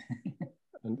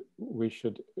 And we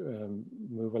should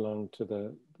move along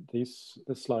to this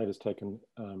slide is taken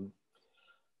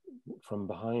from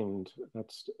behind.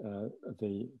 That's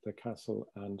the castle,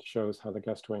 and shows how the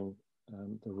guest wing,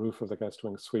 the roof of the guest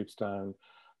wing sweeps down.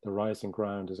 The rising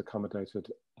ground is accommodated,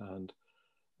 and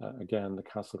again, the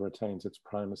castle retains its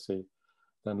primacy.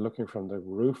 Then looking from the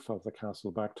roof of the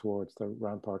castle back towards the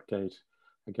rampart gate,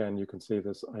 again, you can see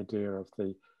this idea of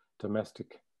the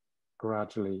domestic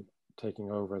gradually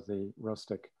taking over the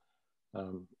rustic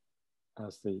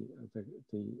as the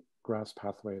grass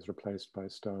pathway is replaced by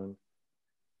stone.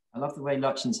 I love the way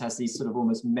Lutyens has these sort of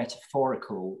almost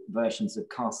metaphorical versions of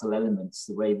castle elements,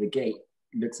 the way the gate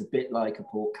looks a bit like a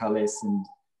portcullis and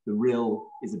the rill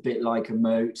is a bit like a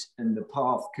moat and the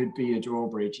path could be a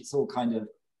drawbridge. It's all kind of,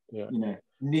 you know,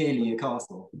 nearly a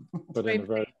castle. But in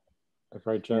a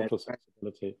very gentle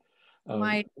sensibility.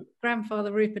 My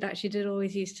grandfather Rupert actually did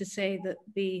always used to say that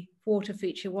the water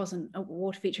feature wasn't a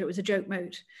water feature, it was a joke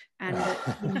moat. And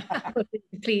that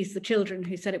pleased the children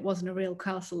who said it wasn't a real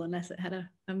castle unless it had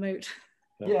a moat.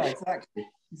 Yeah,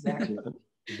 exactly.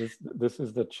 This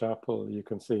is the chapel you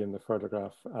can see in the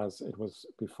photograph as it was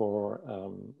before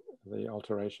the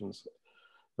alterations.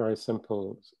 Very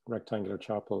simple rectangular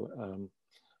chapel.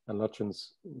 And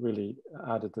Lutyens really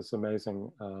added this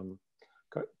amazing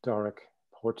Doric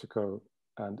portico,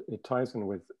 and it ties in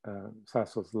with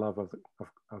Cecil's love of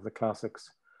the classics.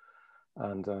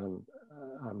 And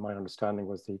my understanding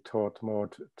was he taught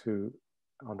Maude to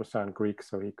understand Greek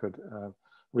so he could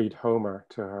read Homer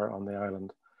to her on the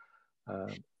island.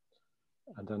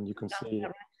 And then you can see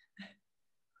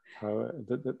how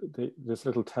this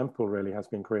little temple really has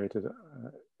been created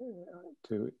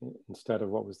instead of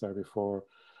what was there before.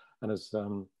 And as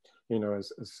you know,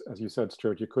 as you said,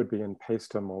 Stuart, you could be in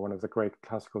Paestum, or one of the great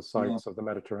classical sites of the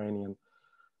Mediterranean.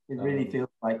 It really feels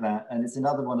like that. And it's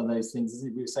another one of those things, isn't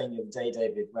it? We were saying the other day,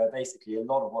 David, where basically a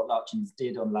lot of what Lutyens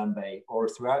did on Lambay or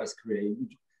throughout his career,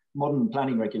 modern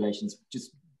planning regulations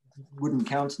just wouldn't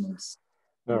countenance.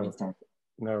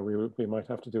 No, we might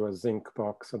have to do a zinc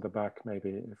box at the back,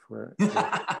 maybe, if we're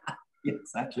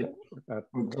exactly at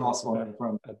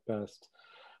best.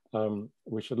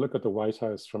 We should look at the White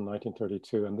House from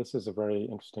 1932, and this is a very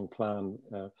interesting plan.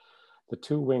 The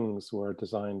two wings were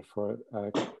designed for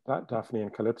Daphne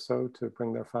and Calypso to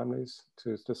bring their families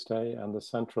to stay, and the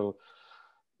central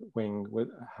wing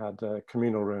had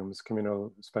communal rooms,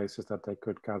 communal spaces that they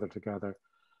could gather together.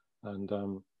 And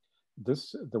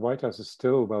the White House is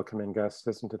still welcoming guests,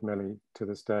 isn't it, Millie, to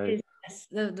this day? Yes,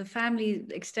 the family,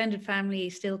 extended family,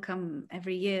 still come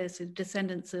every year. So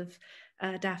descendants of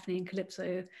Daphne and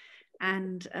Calypso,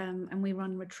 and we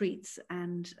run retreats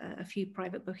and a few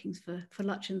private bookings for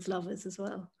Lutyens lovers as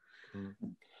well.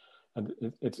 And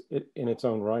it's in its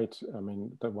own right. I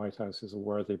mean, the White House is a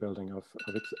worthy building of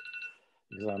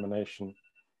examination.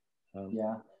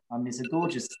 Yeah. I mean, it's a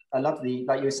gorgeous, I love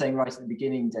like you were saying right at the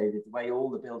beginning, David, the way all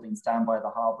the buildings down by the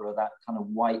harbour are that kind of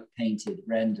white painted,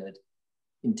 rendered,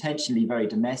 intentionally very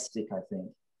domestic, I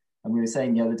think. And we were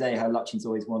saying the other day how Lutyens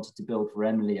always wanted to build for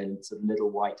Emily a sort of little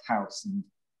white house. And,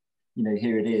 you know,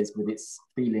 here it is with its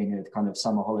feeling of kind of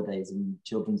summer holidays and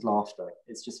children's laughter.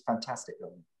 It's just fantastic.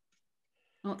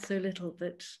 Not so little,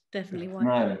 but definitely white.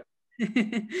 No.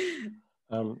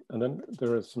 And then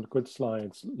there are some good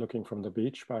slides looking from the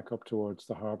beach back up towards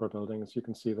the harbour buildings. You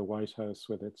can see the White House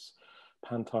with its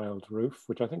pan-tiled roof,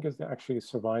 which I think is actually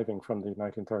surviving from the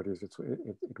 1930s.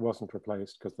 It wasn't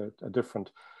replaced because a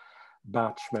different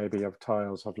batch maybe of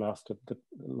tiles have lasted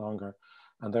longer.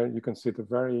 And there you can see the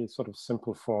very sort of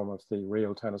simple form of the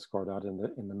real tennis court out in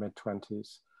the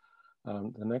mid-20s.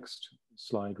 The next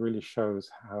slide really shows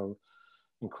how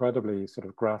incredibly sort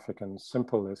of graphic and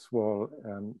simple this wall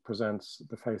presents,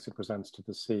 the face it presents to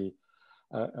the sea.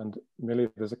 And Millie,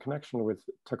 there's a connection with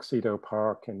Tuxedo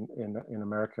Park in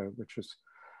America, which is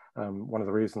one of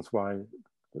the reasons why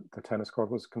the tennis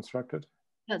court was constructed.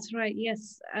 That's right,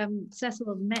 yes.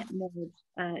 Cecil met Maude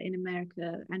in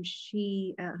America, and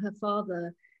she, her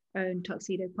father owned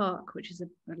Tuxedo Park, which is a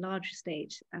large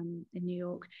estate in New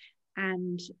York,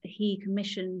 and he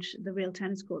commissioned the real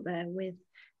tennis court there with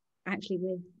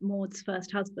Maude's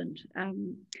first husband.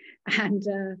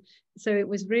 So it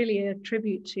was really a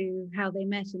tribute to how they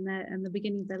met and the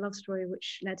beginning of their love story,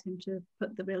 which led him to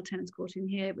put the real tennis court in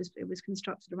here. It was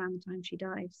constructed around the time she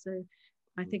died. So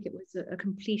I think it was a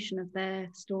completion of their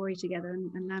story together,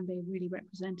 and Lambay really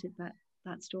represented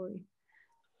that story.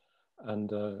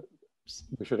 And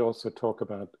we should also talk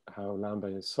about how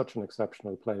Lambay is such an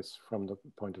exceptional place from the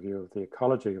point of view of the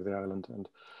ecology of the island and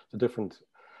the different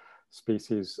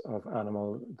species of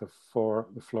animal, the flora,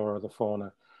 the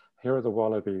fauna. Here are the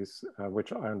wallabies,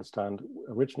 which I understand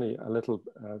originally a little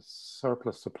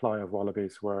surplus supply of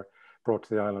wallabies were brought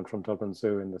to the island from Dublin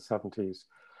Zoo in the 70s.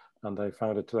 And they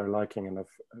found it to their liking and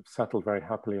have settled very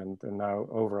happily. And there are now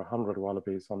over 100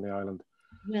 wallabies on the island.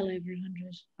 Well over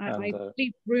 100. I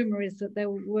believe rumor is that there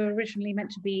were originally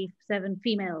meant to be 7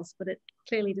 females, but it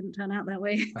clearly didn't turn out that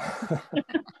way.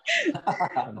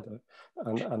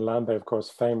 and Lambay, of course,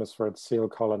 famous for its seal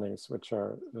colonies, which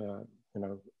are,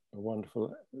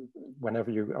 wonderful.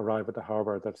 Whenever you arrive at the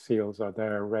harbour, the seals are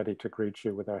there ready to greet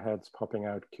you with their heads popping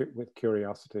out with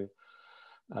curiosity.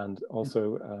 And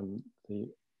also the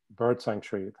bird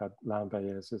sanctuary that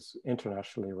Lambay is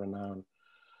internationally renowned.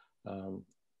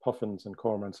 Puffins and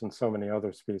cormorants and so many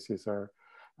other species are,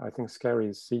 I think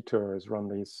Skerry's Sea Tours run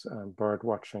these bird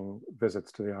watching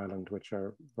visits to the island, which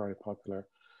are very popular.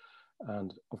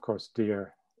 And of course,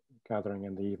 deer gathering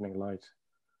in the evening light.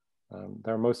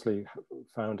 They're mostly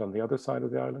found on the other side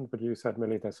of the island, but you said,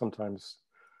 Millie, they sometimes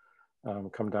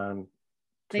come down.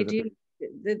 They do.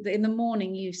 In the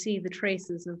morning, you see the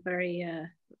traces of very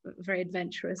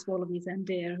adventurous wallabies and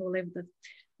deer all over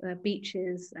the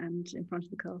beaches and in front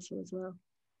of the castle as well.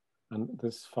 And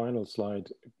this final slide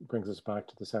brings us back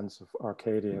to the sense of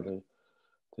Arcadia,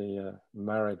 the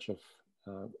marriage of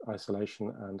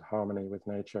isolation and harmony with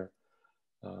nature.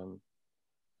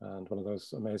 And one of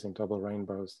those amazing double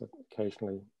rainbows that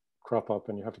occasionally crop up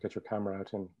and you have to get your camera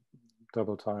out in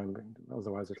double time,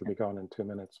 otherwise it'll be gone in 2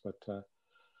 minutes. But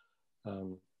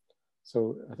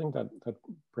so I think that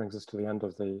brings us to the end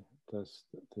of the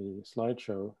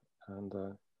slideshow. And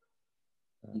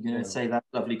you're going to say that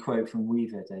lovely quote from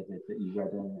Weaver, David, that you read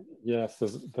earlier. Yes,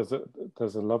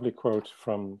 there's a lovely quote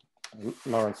from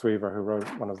Lawrence Weaver, who wrote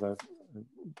one of the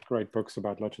great books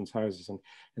about Lutyens houses. And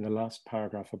in the last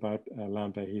paragraph about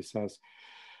Lambay, he says,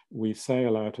 "We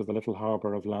sail out of the little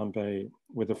harbour of Lambay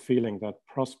with a feeling that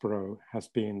Prospero has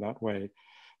been that way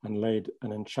and laid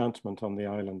an enchantment on the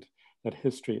island that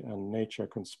history and nature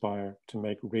conspire to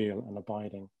make real and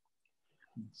abiding."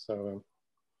 So,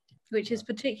 which is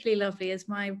particularly lovely, as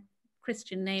my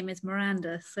Christian name is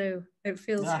Miranda, so it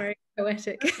feels very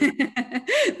poetic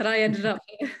that I ended up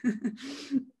here.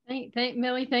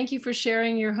 Millie, thank you for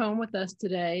sharing your home with us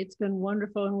today. It's been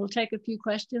wonderful, and we'll take a few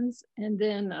questions, and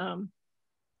then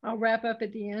I'll wrap up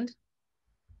at the end.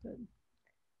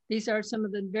 These are some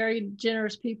of the very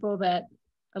generous people that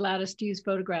allowed us to use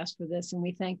photographs for this, and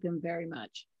we thank them very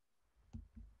much.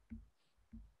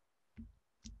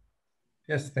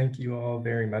 Yes, thank you all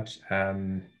very much.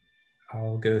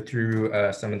 I'll go through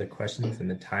some of the questions in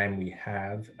the time we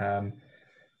have.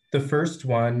 The first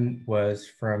one was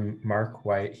from Mark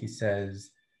White. He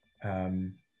says,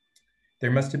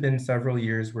 there must have been several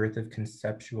years worth of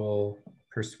conceptual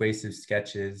persuasive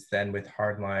sketches, then with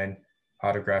hardline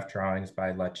autograph drawings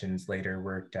by Lutyens later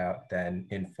worked out then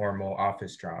informal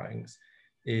office drawings.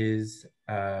 Is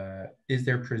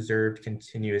there preserved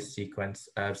continuous sequence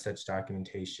of such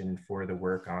documentation for the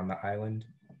work on the island?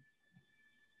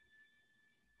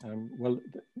 Well,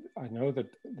 I know that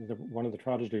one of the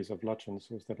tragedies of Lutyens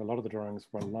was that a lot of the drawings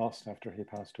were lost after he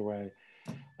passed away.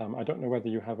 I don't know whether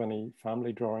you have any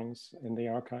family drawings in the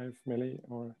archive, Millie,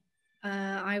 or?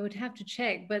 I would have to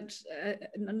check, but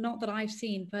not that I've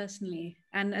seen personally.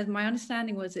 And as my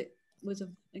understanding was, it was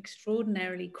an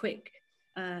extraordinarily quick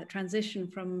transition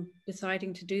from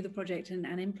deciding to do the project and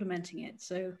implementing it.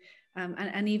 So,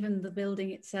 and even the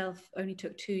building itself only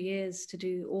took 2 years to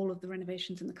do all of the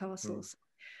renovations in the castles.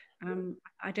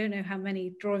 I don't know how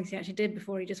many drawings he actually did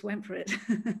before he just went for it.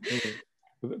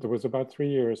 There was about 3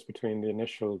 years between the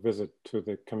initial visit to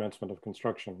the commencement of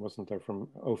construction, wasn't there, from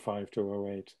 05 to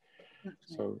 08?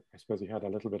 So I suppose he had a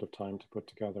little bit of time to put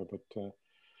together, but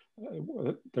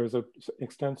there's an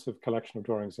extensive collection of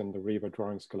drawings in the Riva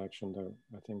drawings collection, though,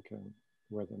 I think,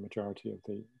 where the majority of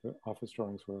the office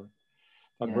drawings were.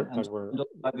 Like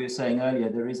we were saying earlier,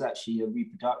 there is actually a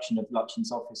reproduction of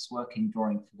Lutyens' office working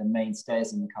drawing for the main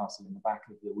stairs in the castle in the back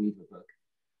of the Weaver book.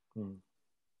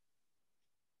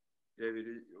 David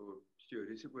or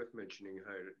Stuart, is it worth mentioning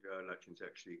how Lutyens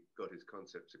actually got his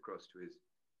concepts across to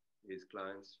his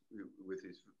clients with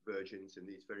his virgins and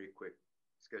these very quick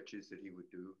sketches that he would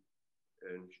do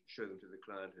and show them to the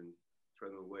client and throw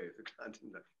them away if the client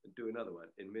didn't and do another one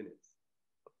in minutes?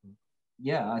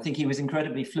 Yeah, I think he was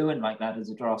incredibly fluent like that as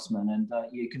a draftsman, and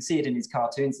you can see it in his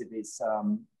cartoons of his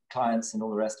clients and all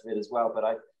the rest of it as well.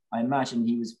 But I imagine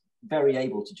he was very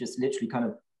able to just literally kind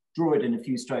of draw it in a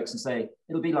few strokes and say,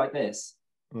 it'll be like this.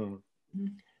 And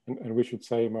we should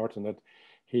say, Martin, that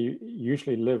he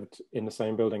usually lived in the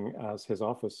same building as his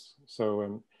office.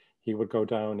 So he would go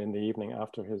down in the evening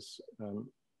after his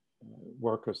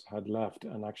workers had left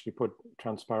and actually put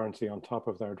transparency on top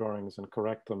of their drawings and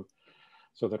correct them,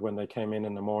 so that when they came in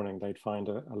the morning, they'd find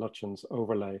a Lutyens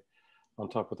overlay on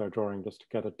top of their drawing just to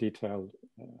get it detailed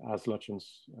as Lutyens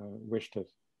wished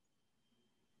it.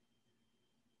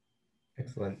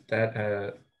 Excellent.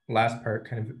 That last part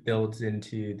kind of builds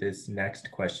into this next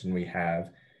question we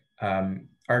have.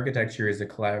 Architecture is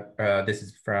this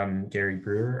is from Gary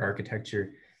Brewer.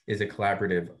 Architecture is a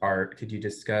collaborative art. Could you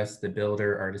discuss the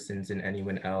builder, artisans, and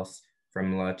anyone else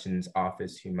from Lutyens'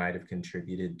 office who might have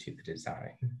contributed to the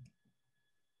design?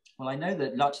 Well, I know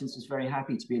that Lutyens was very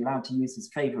happy to be allowed to use his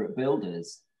favorite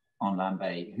builders on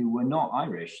Lambay, who were not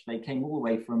Irish. They came all the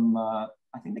way from, I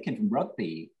think they came from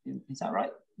Rugby. Is that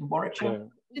right? In Warwickshire?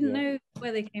 Didn't know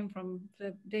where they came from.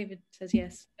 David says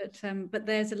yes, but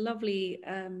there's a lovely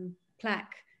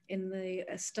plaque in the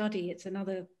study. It's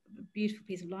another beautiful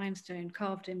piece of limestone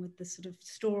carved in with the sort of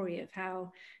story of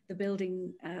how the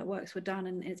building works were done,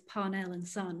 and it's Parnell and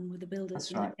Son with the builders.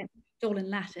 That's right. It's all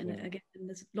in Latin again, and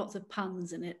there's lots of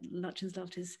puns in it. Lutyens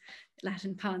loved his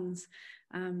Latin puns,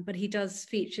 but he does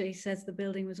feature, he says the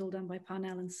building was all done by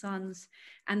Parnell and Sons,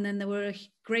 and then there were a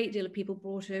great deal of people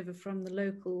brought over from the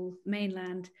local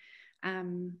mainland,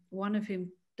 one of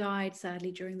whom died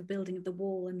sadly during the building of the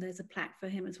wall, and there's a plaque for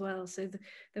him as well. So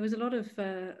there was a lot of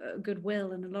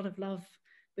goodwill and a lot of love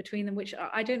between them, which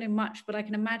I don't know much, but I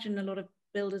can imagine a lot of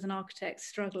builders and architects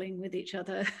struggling with each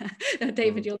other.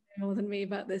 David, you'll know more than me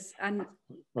about this. And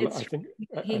well, I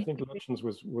think Lutyens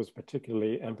was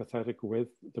particularly empathetic with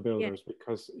the builders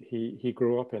because he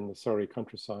grew up in the Surrey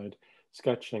countryside,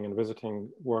 sketching and visiting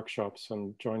workshops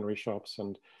and joinery shops,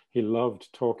 and he loved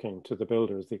talking to the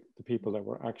builders, the people that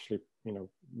were actually,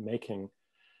 making.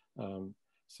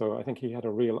 So I think he had a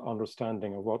real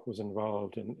understanding of what was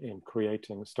involved in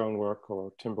creating stonework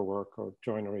or timberwork or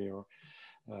joinery, or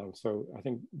so I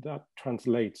think that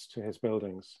translates to his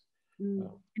buildings. And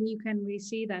you can really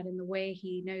see that in the way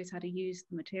he knows how to use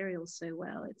the materials so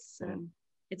well. It's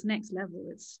next level.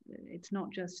 It's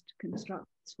not just construct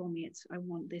for me. It's I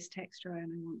want this texture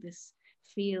and I want this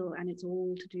feel, and it's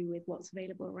all to do with what's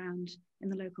available around in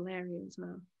the local area as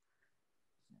well.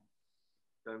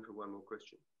 Time for one more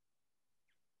question.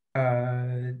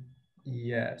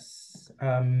 Yes.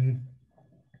 The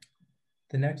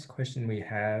next question we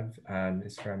have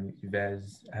is from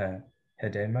Yves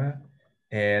Hedema,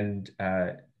 and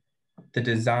the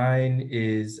design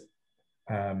is,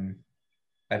 I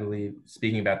believe,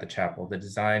 speaking about the chapel, the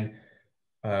design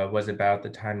was about the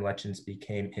time Lutyens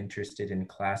became interested in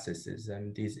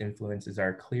classicism. These influences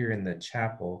are clear in the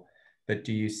chapel, but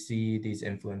do you see these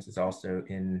influences also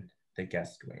in the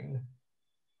guest wing?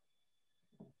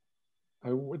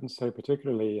 I wouldn't say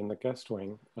particularly in the guest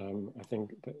wing. I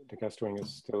think the guest wing is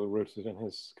still rooted in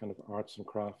his kind of arts and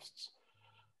crafts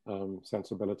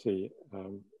sensibility,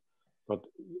 but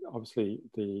obviously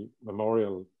the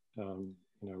memorial,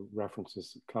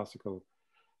 references classical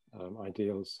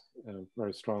ideals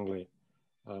very strongly.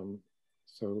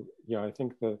 So yeah, I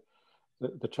think the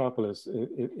chapel is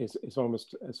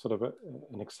almost a sort of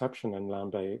an exception in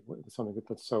Lambay, something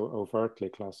that's so overtly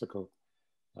classical.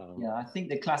 Yeah, I think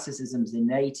the classicism's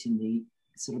innate in the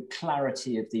sort of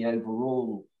clarity of the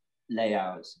overall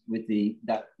layout, with the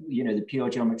pure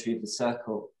geometry of the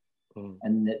circle,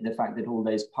 and the fact that all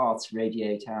those paths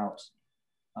radiate out,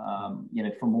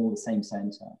 from all the same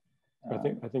center. I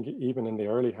think even in the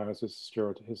early houses,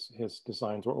 Stuart, his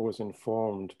designs were always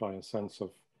informed by a sense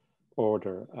of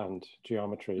order and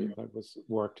geometry that was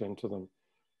worked into them.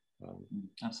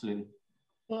 Absolutely.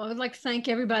 Well, I would like to thank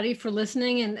everybody for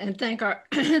listening, and thank our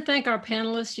thank our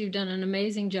panelists. You've done an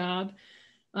amazing job.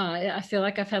 I feel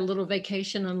like I've had a little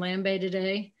vacation on Lambay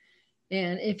today,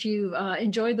 And if you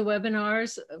enjoyed the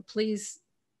webinars, please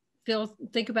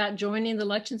think about joining the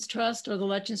Lutyens Trust or the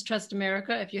Lutyens Trust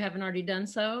America if you haven't already done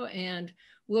so. And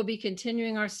we'll be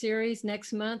continuing our series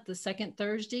next month, the second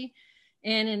Thursday.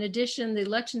 And in addition, the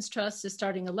Lutyens Trust is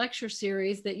starting a lecture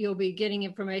series that you'll be getting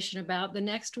information about. The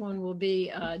next one will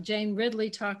be Jane Ridley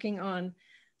talking on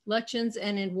Lutyens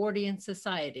and Edwardian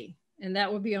society. And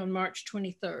that will be on March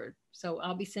 23rd. So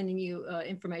I'll be sending you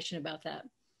information about that.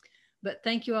 But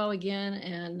thank you all again,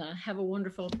 and have a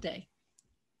wonderful day.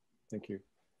 Thank you.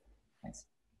 Thanks.